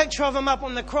picture of Him up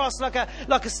on the cross, like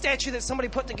a statue that somebody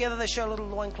put together, they show a little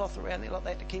loincloth around there like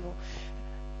that to keep Him.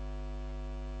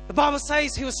 The Bible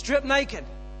says He was stripped naked.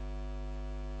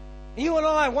 You and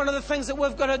I, one of the things that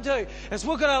we've got to do is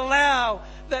we've got to allow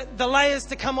the layers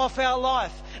to come off our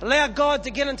life. Allow God to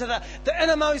get into the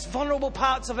innermost vulnerable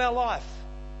parts of our life.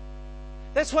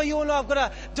 That's why you and I have got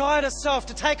to die to self,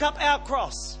 to take up our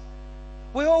cross.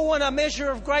 We all want a measure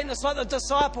of greatness, like the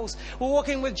disciples were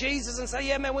walking with Jesus and say,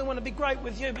 yeah, man, we want to be great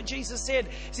with you. But Jesus said,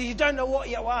 see, you don't know what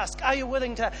you ask. Are you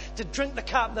willing to drink the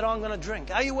cup that I'm going to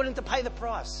drink? Are you willing to pay the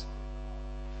price?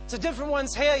 So different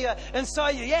ones hear you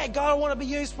inside you. Yeah, God, I want to be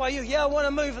used by you. Yeah, I want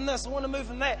to move in this. I want to move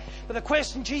in that. But the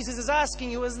question Jesus is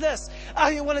asking you is this.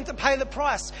 Are you willing to pay the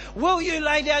price? Will you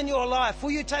lay down your life?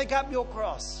 Will you take up your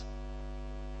cross?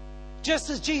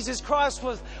 Just as Jesus Christ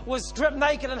was stripped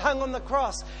naked and hung on the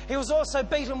cross, he was also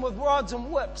beaten with rods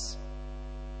and whips.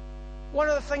 One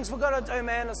of the things we've got to do,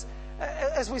 man, is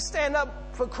as we stand up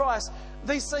for Christ,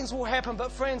 these things will happen.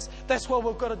 But friends, that's why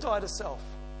we've got to die to self.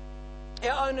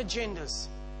 Our own agendas,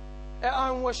 our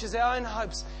own wishes, our own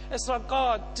hopes. It's like,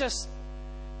 God, just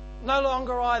no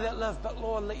longer I that live, but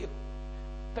Lord,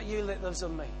 but you that lives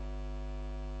in me.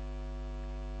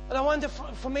 And I wonder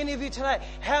for many of you today,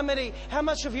 how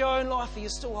much of your own life are you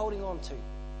still holding on to?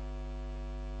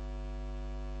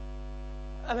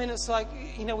 I mean, it's like,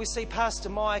 we see Pastor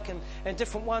Mike and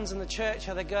different ones in the church,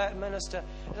 how they go out and minister.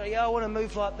 Yeah, I want to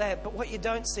move like that. But what you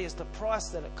don't see is the price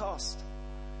that it cost.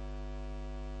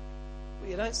 What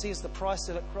you don't see is the price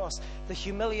that it cost. The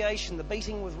humiliation, the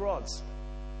beating with rods.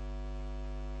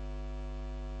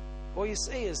 All you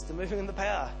see is the moving in the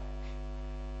power.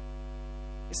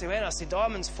 You say, man, I see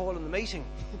diamonds fall in the meeting.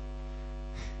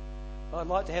 I'd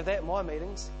like to have that in my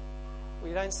meetings. What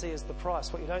you don't see is the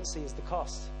price. What you don't see is the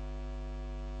cost.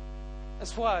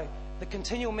 That's why the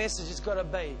continual message has got to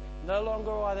be, no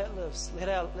longer I that lives. Let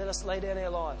us lay down our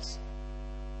lives.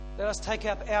 Let us take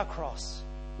up our cross.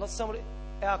 Not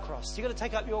our cross. You've got to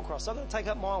take up your cross. I've got to take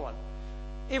up my one.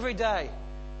 Every day,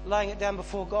 laying it down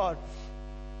before God.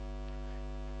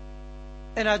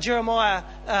 In Jeremiah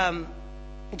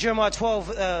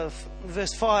 12,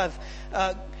 verse 5,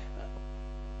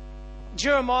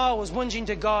 Jeremiah was whinging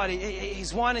to God.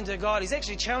 He's whining to God. He's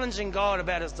actually challenging God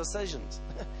about his decisions.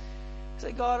 He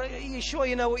said, God, are you sure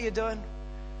you know what you're doing?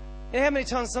 How many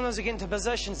times sometimes we get into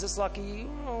positions, it's like,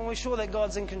 are we sure that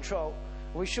God's in control?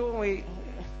 Are we sure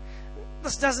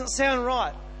this doesn't sound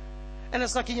right? And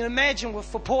it's like, you can imagine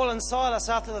for Paul and Silas,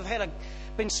 after they've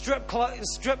been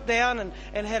stripped down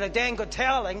and had a dang good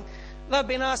toweling, they've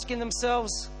been asking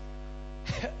themselves,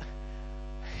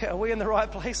 are we in the right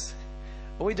place?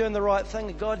 Are we doing the right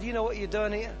thing? God, do you know what you're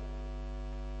doing here?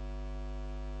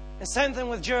 And same thing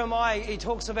with Jeremiah. He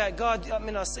talks about God. I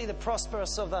mean, I see the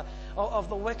prosperous of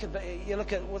the wicked, but you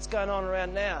look at what's going on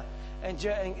around now. And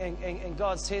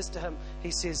God says to him,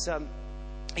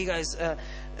 he goes,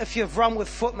 if you've run with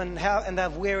footmen and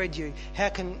they've wearied you, how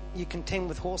can you contend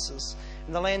with horses?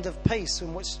 In the land of peace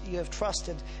in which you have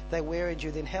trusted, they wearied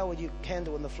you. Then how will you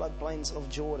handle in the floodplains of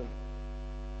Jordan?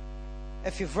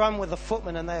 If you've run with the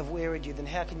footmen and they have wearied you, then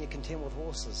how can you contend with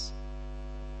horses?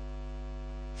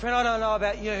 Friend, I don't know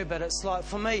about you, but it's like,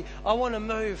 for me, I want to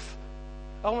move.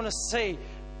 I want to see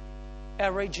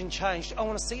our region changed. I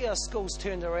want to see our schools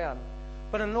turned around.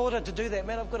 But in order to do that,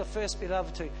 man, I've got to first be able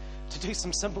to do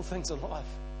some simple things in life.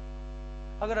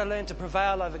 I've got to learn to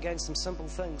prevail over against some simple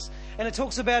things. And it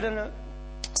talks about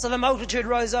so the multitude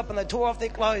rose up and they tore off their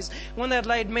clothes. When they had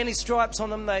laid many stripes on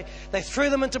them, they threw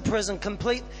them into prison,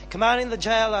 commanding the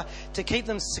jailer to keep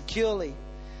them securely.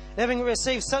 And having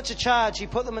received such a charge, he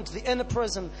put them into the inner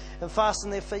prison and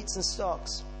fastened their feet in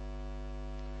stocks.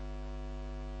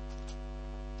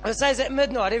 It says at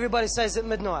midnight. Everybody says at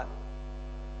midnight.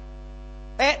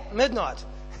 At midnight.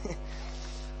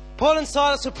 Paul and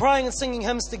Silas were praying and singing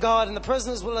hymns to God, and the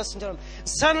prisoners were listening to them.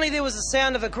 Suddenly there was a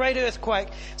sound of a great earthquake,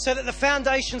 so that the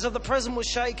foundations of the prison were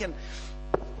shaken.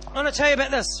 I want to tell you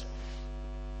about this.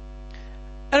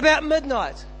 At about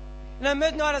midnight,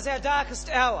 midnight is our darkest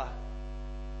hour.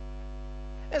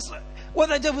 What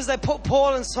they did was they put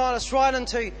Paul and Silas right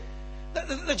into...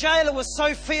 The jailer was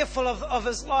so fearful of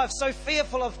his life, so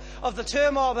fearful of the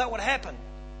turmoil that would happen,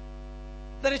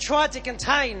 that he tried to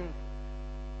contain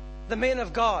the men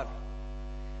of God,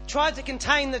 tried to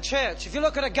contain the church. If you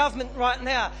look at a government right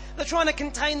now, they're trying to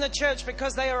contain the church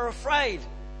because they are afraid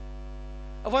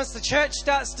of once the church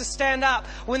starts to stand up,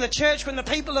 when the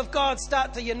people of God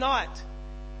start to unite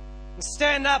and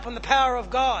stand up in the power of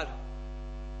God,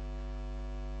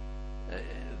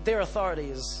 their authority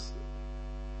is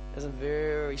in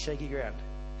very shaky ground.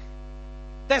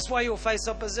 That's why you'll face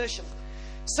opposition.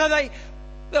 So they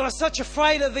were such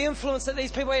afraid of the influence that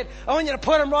these people had. I want you to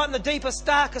put them right in the deepest,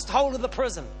 darkest hole of the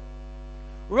prison.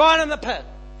 Right in the pit.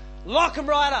 Lock them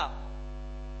right up.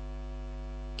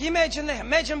 Can you imagine that?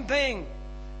 Imagine being,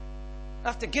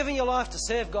 after giving your life to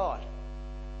serve God,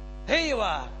 here you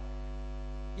are.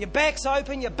 Your back's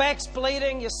open, your back's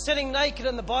bleeding, you're sitting naked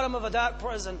in the bottom of a dark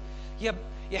prison. Your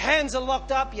hands are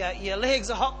locked up, your legs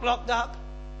are locked up.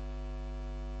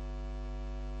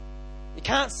 You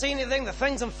can't see anything. The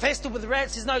thing's infested with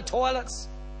rats. There's no toilets.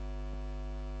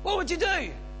 What would you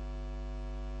do?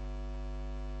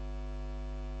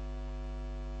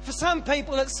 For some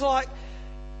people, it's like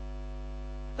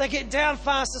they get down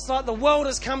fast. It's like the world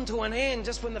has come to an end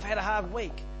just when they've had a hard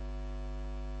week.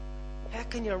 How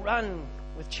can you run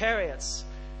with chariots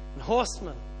and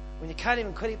horsemen when you can't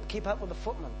even keep up with the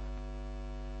footmen?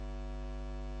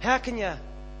 How can you,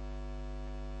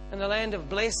 in a land of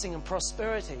blessing and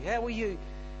prosperity, how will you,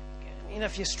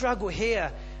 if you struggle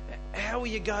here, how will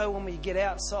you go when we get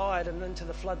outside and into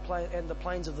the floodplain and the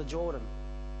plains of the Jordan?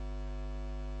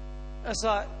 It's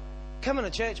like, coming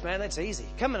to church, man, that's easy.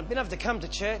 Being able to come to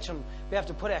church and be able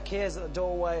to put our cares at the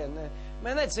doorway, and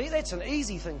man, that's an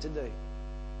easy thing to do.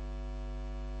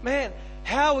 Man,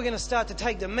 how are we going to start to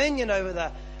take dominion over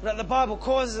the Bible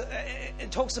causes,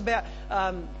 it talks about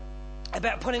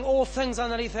putting all things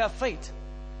underneath our feet.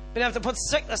 Being able to put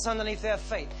sickness underneath our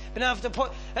feet. Being able to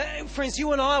put, friends,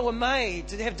 you and I were made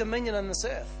to have dominion on this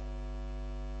earth.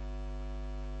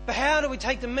 But how do we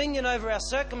take dominion over our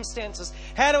circumstances?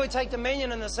 How do we take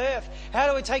dominion in this earth? How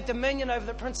do we take dominion over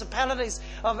the principalities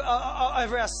over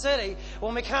our city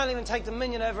when we can't even take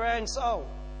dominion over our own soul?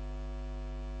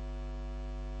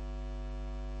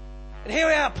 And here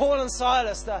we are, Paul and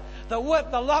Silas, the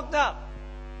whip, they're locked up.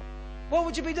 What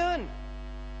would you be doing?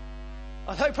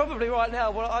 I know probably right now,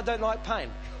 well, I don't like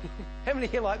pain. How many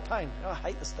here like pain? Oh, I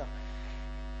hate this stuff.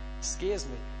 It scares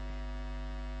me.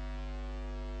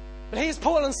 But here's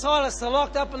Paul and Silas, they're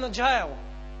locked up in the jail.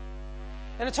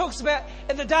 And it talks about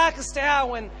at the darkest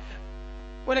hour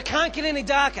when it can't get any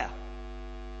darker.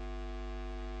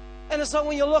 And it's like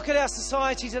when you look at our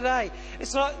society today,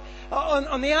 it's like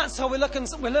on the outside we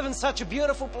live in such a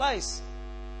beautiful place.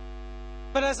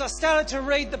 But as I started to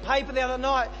read the paper the other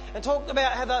night and talked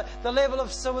about how the level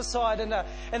of suicide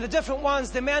and the different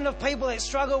ones, the amount of people that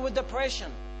struggle with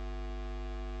depression,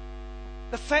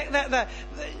 the fact that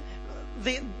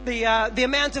the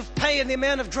amount of pain, the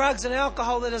amount of drugs and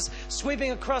alcohol that is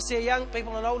sweeping across our young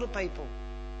people and older people.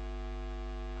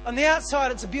 On the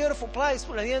outside, it's a beautiful place,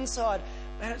 but on the inside,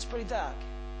 man, it's pretty dark.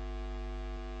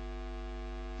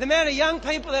 The amount of young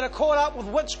people that are caught up with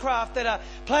witchcraft, that are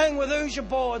playing with Ouija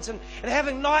boards and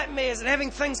having nightmares and having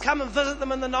things come and visit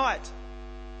them in the night.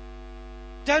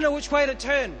 Don't know which way to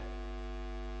turn.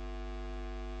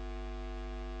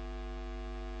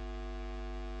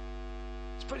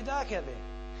 It's pretty dark out there.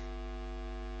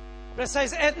 But it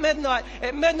says at midnight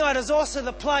is also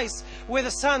the place where the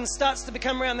sun starts to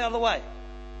become around the other way.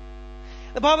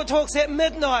 The Bible talks at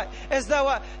midnight as they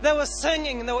were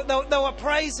singing, they were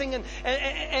praising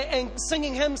and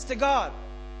singing hymns to God.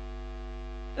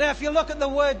 Now, if you look at the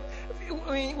word,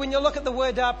 when you look at the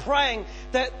word praying,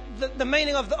 that the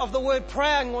meaning of the word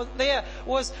praying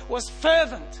was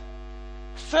fervent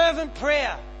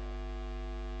prayer,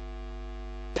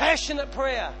 passionate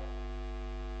prayer,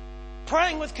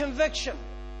 praying with conviction.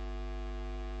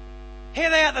 Here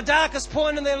they are at the darkest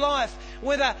point in their life,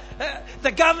 where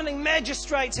the governing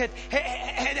magistrates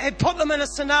had put them in a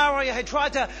scenario, had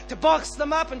tried to box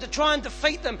them up and to try and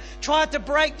defeat them, tried to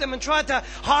break them and tried to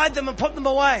hide them and put them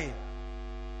away.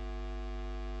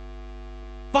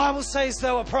 Bible says they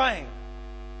were praying.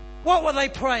 What were they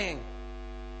praying?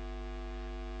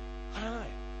 I don't know.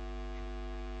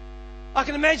 I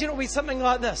can imagine it would be something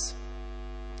like this.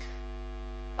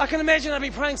 I can imagine I'd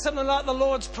be praying something like the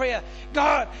Lord's Prayer.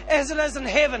 God, as it is in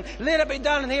heaven, let it be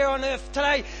done here on earth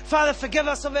today. Father, forgive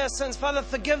us of our sins. Father,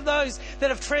 forgive those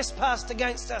that have trespassed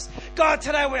against us. God,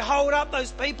 today we hold up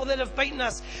those people that have beaten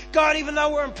us. God, even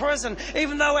though we're in prison,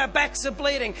 even though our backs are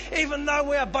bleeding, even though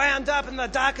we are bound up in the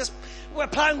darkest, we're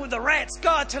playing with the rats.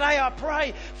 God, today I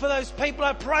pray for those people.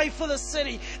 I pray for the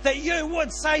city that you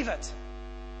would save it.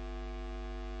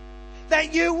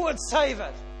 That you would save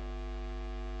it.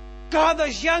 God,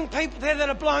 those young people there that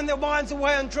are blowing their minds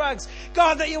away on drugs,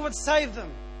 God, that you would save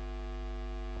them.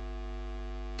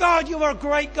 God, you are a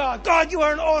great God. God, you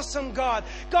are an awesome God.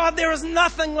 God, there is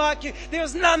nothing like you. There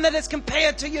is none that is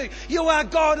compared to you. You are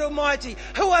God Almighty.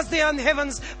 Who was there in the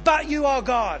heavens but you are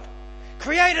God?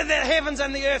 Created the heavens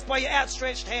and the earth by your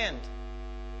outstretched hand.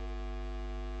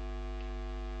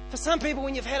 For some people,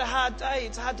 when you've had a hard day,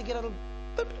 it's hard to get a little...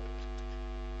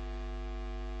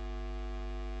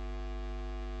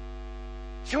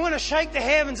 If you want to shake the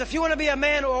heavens, if you want to be a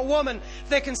man or a woman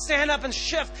that can stand up and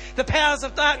shift the powers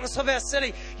of darkness of our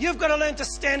city, you've got to learn to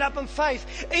stand up in faith,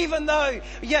 even though,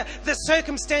 the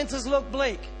circumstances look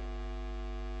bleak.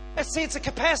 It's a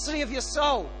capacity of your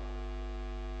soul.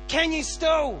 Can you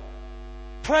still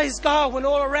praise God when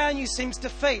all around you seems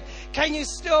defeat? Can you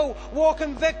still walk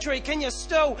in victory? Can you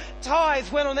still tithe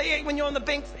when you're on the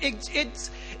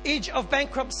edge of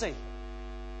bankruptcy,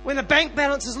 when the bank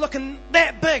balance is looking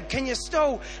that big, can you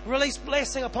still release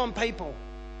blessing upon people?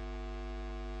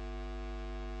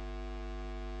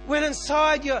 When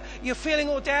inside you're feeling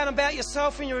all down about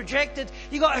yourself and you're rejected,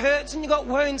 you got hurts and you got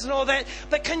wounds and all that,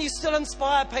 but can you still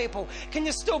inspire people? Can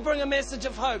you still bring a message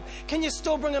of hope? Can you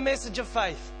still bring a message of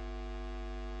faith?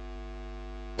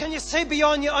 Can you see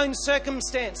beyond your own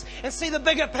circumstance and see the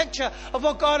bigger picture of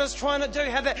what God is trying to do,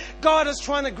 how that God is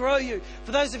trying to grow you?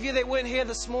 For those of you that weren't here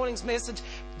this morning's message,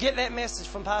 get that message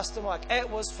from Pastor Mike. It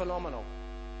was phenomenal.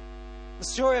 The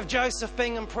story of Joseph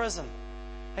being in prison.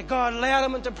 And God allowed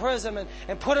him into prison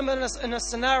and put him in a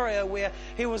scenario where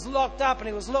he was locked up and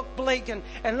he was looked bleak and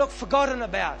looked forgotten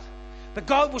about. But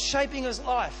God was shaping his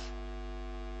life.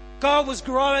 God was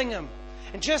growing him.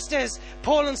 And just as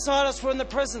Paul and Silas were in the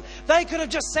prison, they could have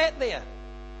just sat there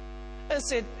and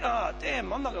said, oh,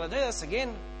 damn, I'm not going to do this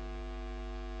again.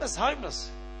 This is hopeless.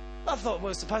 I thought we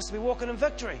were supposed to be walking in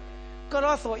victory. God,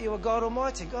 I thought you were God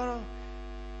Almighty. God,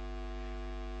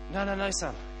 No,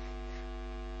 son.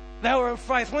 They were in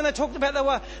faith. When they talked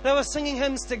about they were singing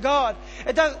hymns to God.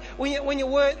 It does. When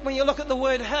you look at the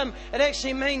word hymn, it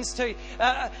actually means to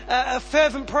a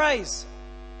fervent praise.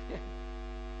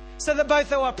 So that both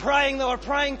they were praying to God,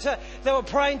 they were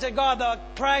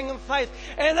praying in faith,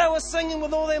 and they were singing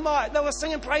with all their might. They were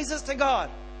singing praises to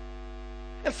God.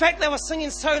 In fact, they were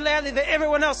singing so loudly that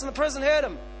everyone else in the prison heard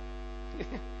them.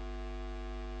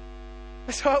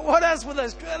 So what else were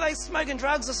those? Are they smoking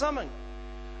drugs or something?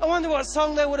 I wonder what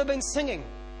song they would have been singing.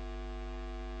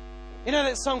 You know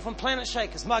that song from Planet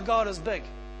Shakers, My God is Big.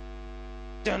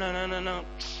 No.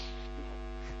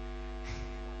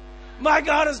 My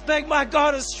God is big, my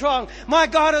God is strong, my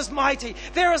God is mighty.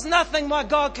 There is nothing my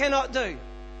God cannot do.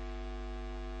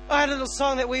 I had a little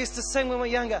song that we used to sing when we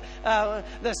were younger.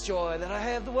 This joy that I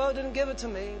have, the world didn't give it to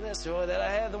me. This joy that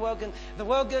I have, the world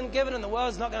didn't give it, and the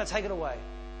world's not going to take it away.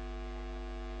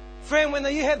 Friend, when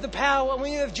you have the power,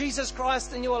 when you have Jesus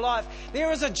Christ in your life,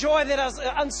 there is a joy that is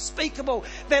unspeakable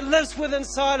that lives within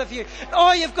inside of you.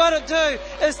 All you've got to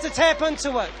do is to tap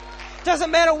into it.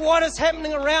 Doesn't matter what is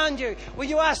happening around you. When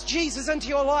you ask Jesus into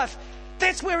your life,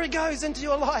 that's where he goes into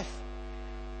your life.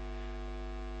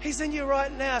 He's in you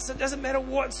right now. So it doesn't matter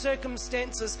what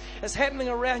circumstances is happening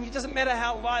around you. It doesn't matter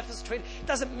how life is treated. It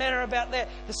doesn't matter about that.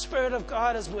 The Spirit of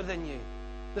God is within you.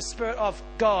 The Spirit of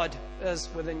God is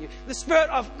within you. The Spirit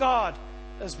of God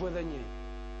is within you.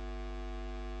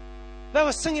 They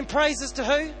were singing praises to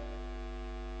who?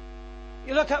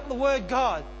 You look up the word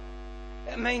God.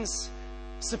 It means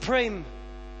Supreme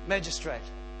Magistrate.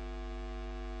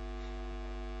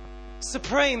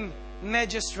 Supreme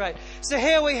Magistrate. So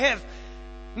here we have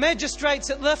magistrates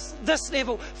at this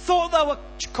level thought they were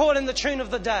calling the tune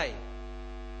of the day.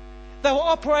 They were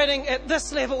operating at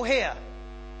this level here,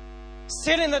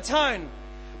 setting the tone.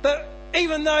 But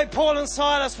even though Paul and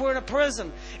Silas were in a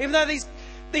prison, even though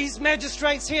these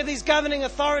magistrates here, these governing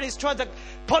authorities tried to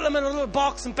put them in a little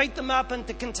box and beat them up and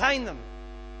to contain them,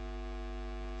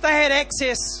 they had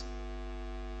access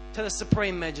to the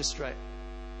Supreme Magistrate.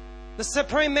 The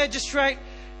Supreme Magistrate,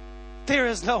 there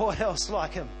is no one else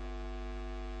like him.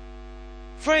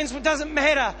 Friends, it doesn't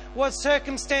matter what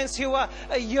circumstance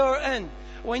you're in.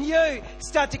 When you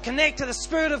start to connect to the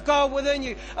Spirit of God within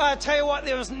you, I tell you what,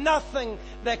 there is nothing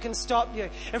that can stop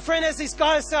you. And friend, as these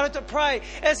guys started to pray,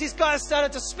 as these guys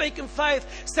started to speak in faith,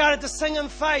 started to sing in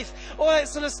faith, all that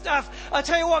sort of stuff, I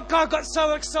tell you what, God got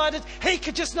so excited, he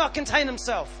could just not contain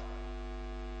himself.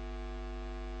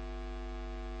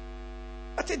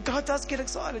 I think God does get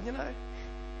excited, you know.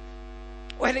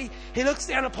 When he looks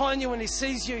down upon you and he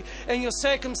sees you in your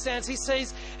circumstance, he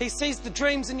sees the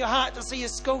dreams in your heart to see your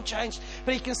school changed,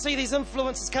 but he can see these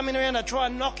influences coming around to try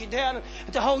and knock you down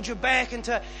and to hold you back and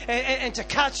to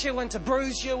cut you and to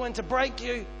bruise you and to break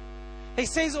you. He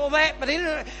sees all that,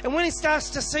 and when he starts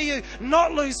to see you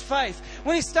not lose faith,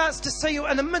 when he starts to see you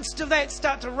in the midst of that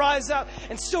start to rise up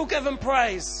and still give him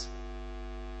praise,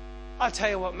 I tell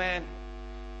you what, man,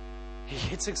 he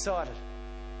gets excited.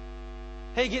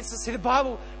 He gets to see the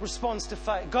Bible responds to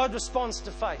faith. God responds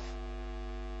to faith.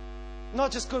 Not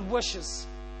just good wishes.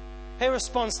 He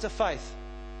responds to faith.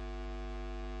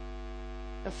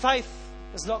 And faith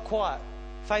is not quiet.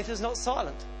 Faith is not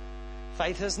silent.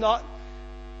 Faith is not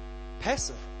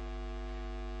passive.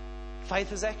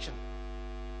 Faith is action.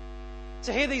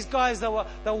 So here these guys,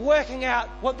 they're working out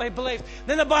what they believed.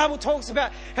 Then the Bible talks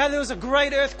about how there was a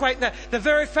great earthquake. The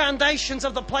very foundations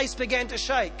of the place began to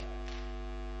shake.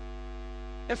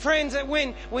 And friends, that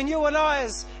when you and I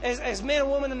as men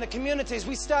and women in the communities,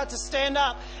 we start to stand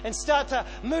up and start to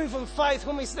move in faith,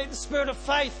 when we let the spirit of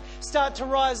faith start to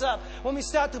rise up, when we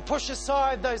start to push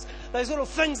aside those little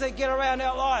things that get around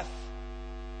our life,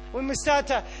 when we start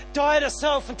to die to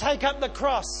self and take up the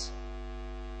cross,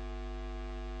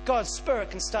 God's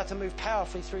Spirit can start to move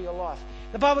powerfully through your life.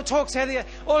 The Bible talks how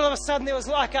all of a sudden there was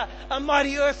like a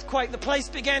mighty earthquake. The place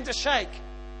began to shake.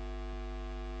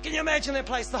 Can you imagine that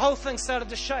place? The whole thing started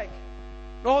to shake.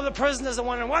 And all the prisoners are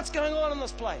wondering, what's going on in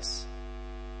this place?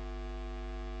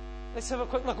 Let's have a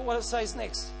quick look at what it says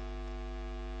next.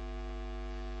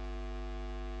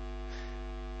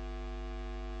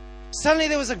 Suddenly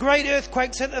there was a great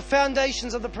earthquake, so that the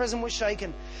foundations of the prison were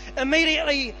shaken.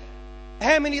 Immediately,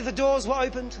 how many of the doors were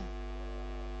opened?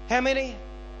 How many?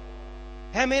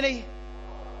 How many?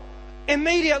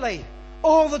 Immediately,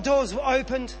 all the doors were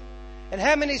opened. And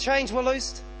how many chains were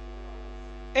loosed?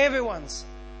 Everyone's.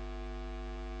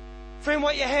 Friend,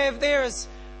 what you have there is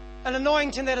an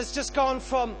anointing that has just gone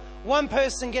from one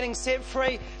person getting set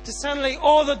free to suddenly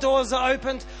all the doors are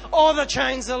opened, all the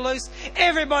chains are loosed,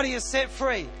 everybody is set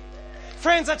free.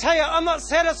 Friends, I tell you, I'm not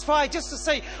satisfied just to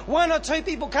see one or two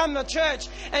people come to church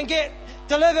and get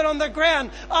delivered on the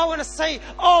ground. I want to see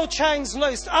all chains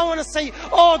loosed. I want to see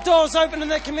all doors open in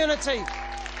the community.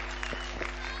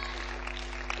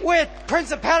 Where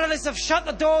principalities have shut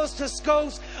the doors to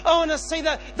schools, I want to see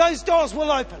that those doors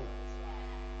will open.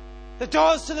 The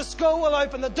doors to the school will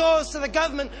open. The doors to the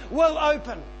government will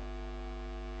open.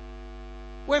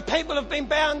 Where people have been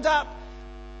bound up,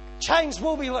 chains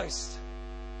will be loosed.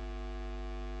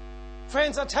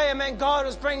 Friends, I tell you, man, God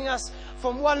is bringing us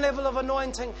from one level of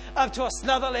anointing up to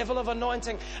another level of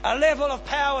anointing. A level of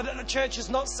power that the church has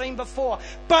not seen before.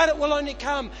 But it will only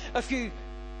come if you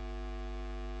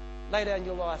lay down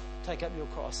your life, take up your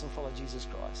cross and follow Jesus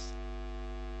Christ.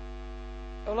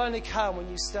 It will only come when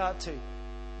you start to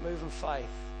move in faith.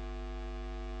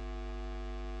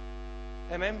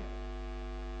 Amen?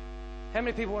 How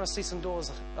many people want to see some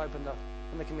doors opened up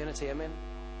in the community? Amen?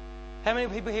 How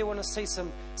many people here want to see some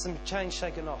chains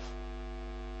shaken off?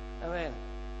 Amen.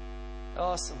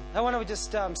 Awesome. Now, why don't we just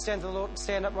stand to the Lord and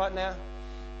stand up right now?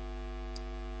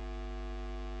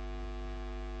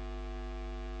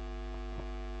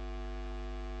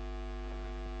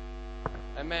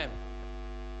 Amen.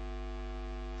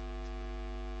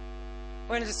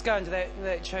 We're going to just go into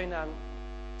that tune,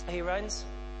 He Reigns.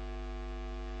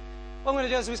 What I'm going to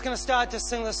do is we're just going to start to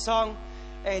sing this song,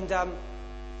 and I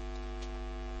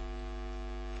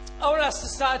want us to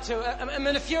start to, I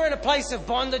mean, if you're in a place of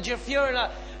bondage, if you're in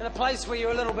a place where you're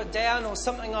a little bit down or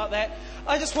something like that,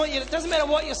 I just want you, it doesn't matter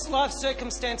what your life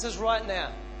circumstances right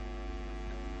now.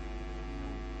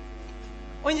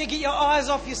 When you get your eyes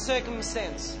off your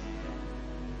circumstance.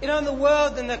 You know, in the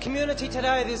world, in the community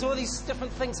today, there's all these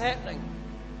different things happening.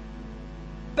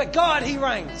 But God, He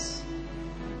reigns.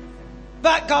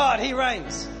 But God, He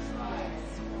reigns.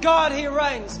 God, He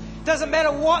reigns. Doesn't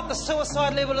matter what the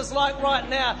suicide level is like right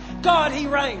now. God, He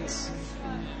reigns.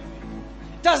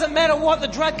 Doesn't matter what the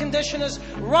drug condition is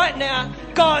right now.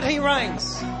 God, He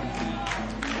reigns.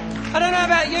 I don't know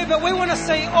about you, but we want to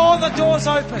see all the doors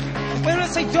open. We want to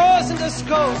see doors into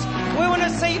schools. We want to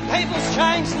see people's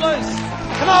chains loose.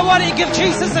 Come on, why don't you give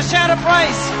Jesus a shout of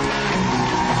praise?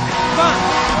 Come on.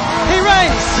 He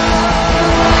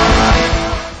reigns.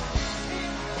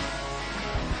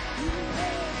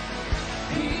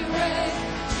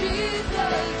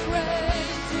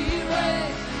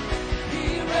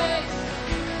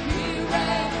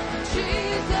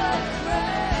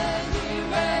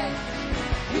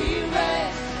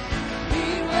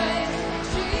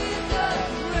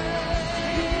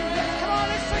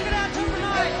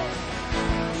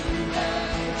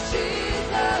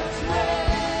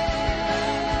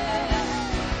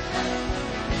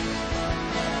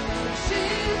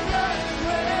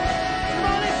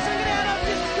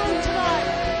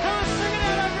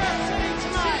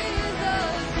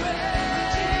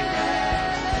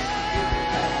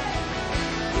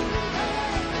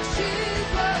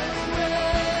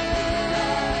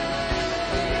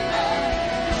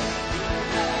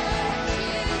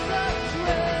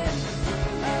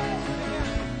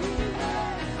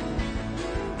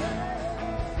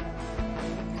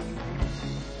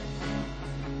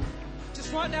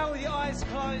 Right now with your eyes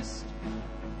closed,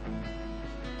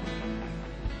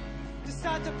 just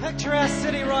start to picture our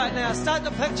city right now. Start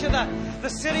to picture the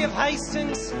city of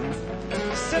Hastings,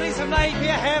 the cities of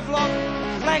Napier, Havelock,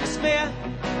 Flagsmere.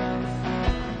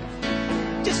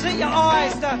 Just let your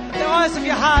eyes, the eyes of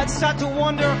your heart start to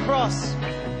wander across.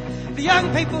 The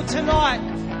young people tonight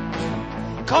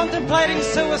contemplating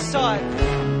suicide.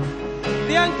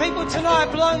 The young people tonight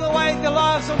blowing away their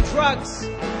lives on drugs.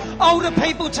 Older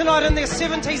people tonight in their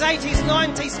 70s, 80s,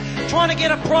 90s trying to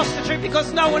get a prostitute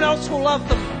because no one else will love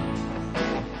them.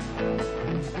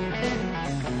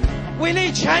 We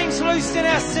need chains loosed in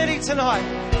our city tonight.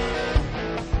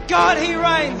 God, He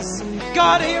reigns.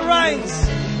 God, He reigns.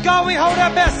 God, we hold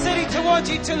up our city towards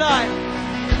You tonight.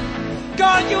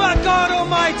 God, You are God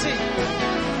Almighty.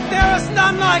 There is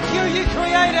none like You. You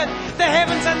created the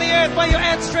heavens and the earth by Your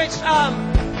outstretched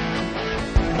arm.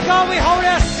 God, we hold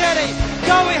our city.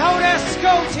 God, we hold our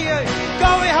school to You.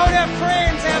 God, we hold our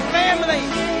friends, our family.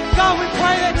 God, we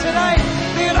pray that today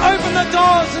You would open the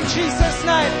doors in Jesus'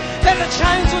 name, that the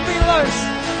chains would be loose.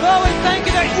 Lord, we thank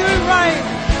You that You reign.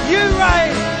 You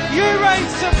reign. You reign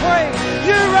supreme.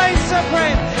 You reign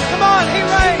supreme. Come on, He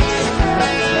reigns.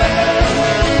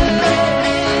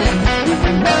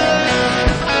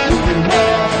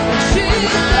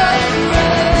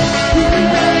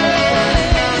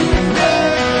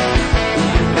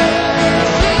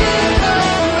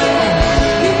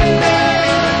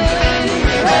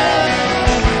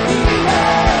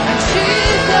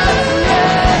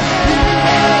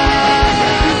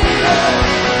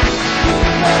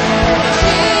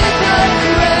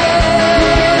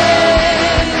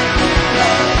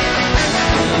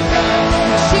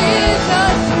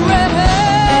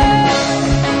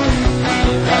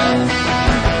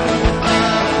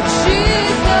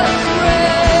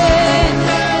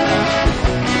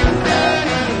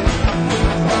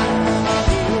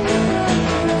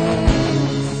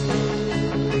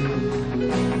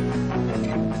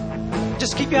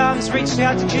 Just keep your arms reached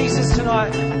out to Jesus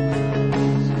tonight.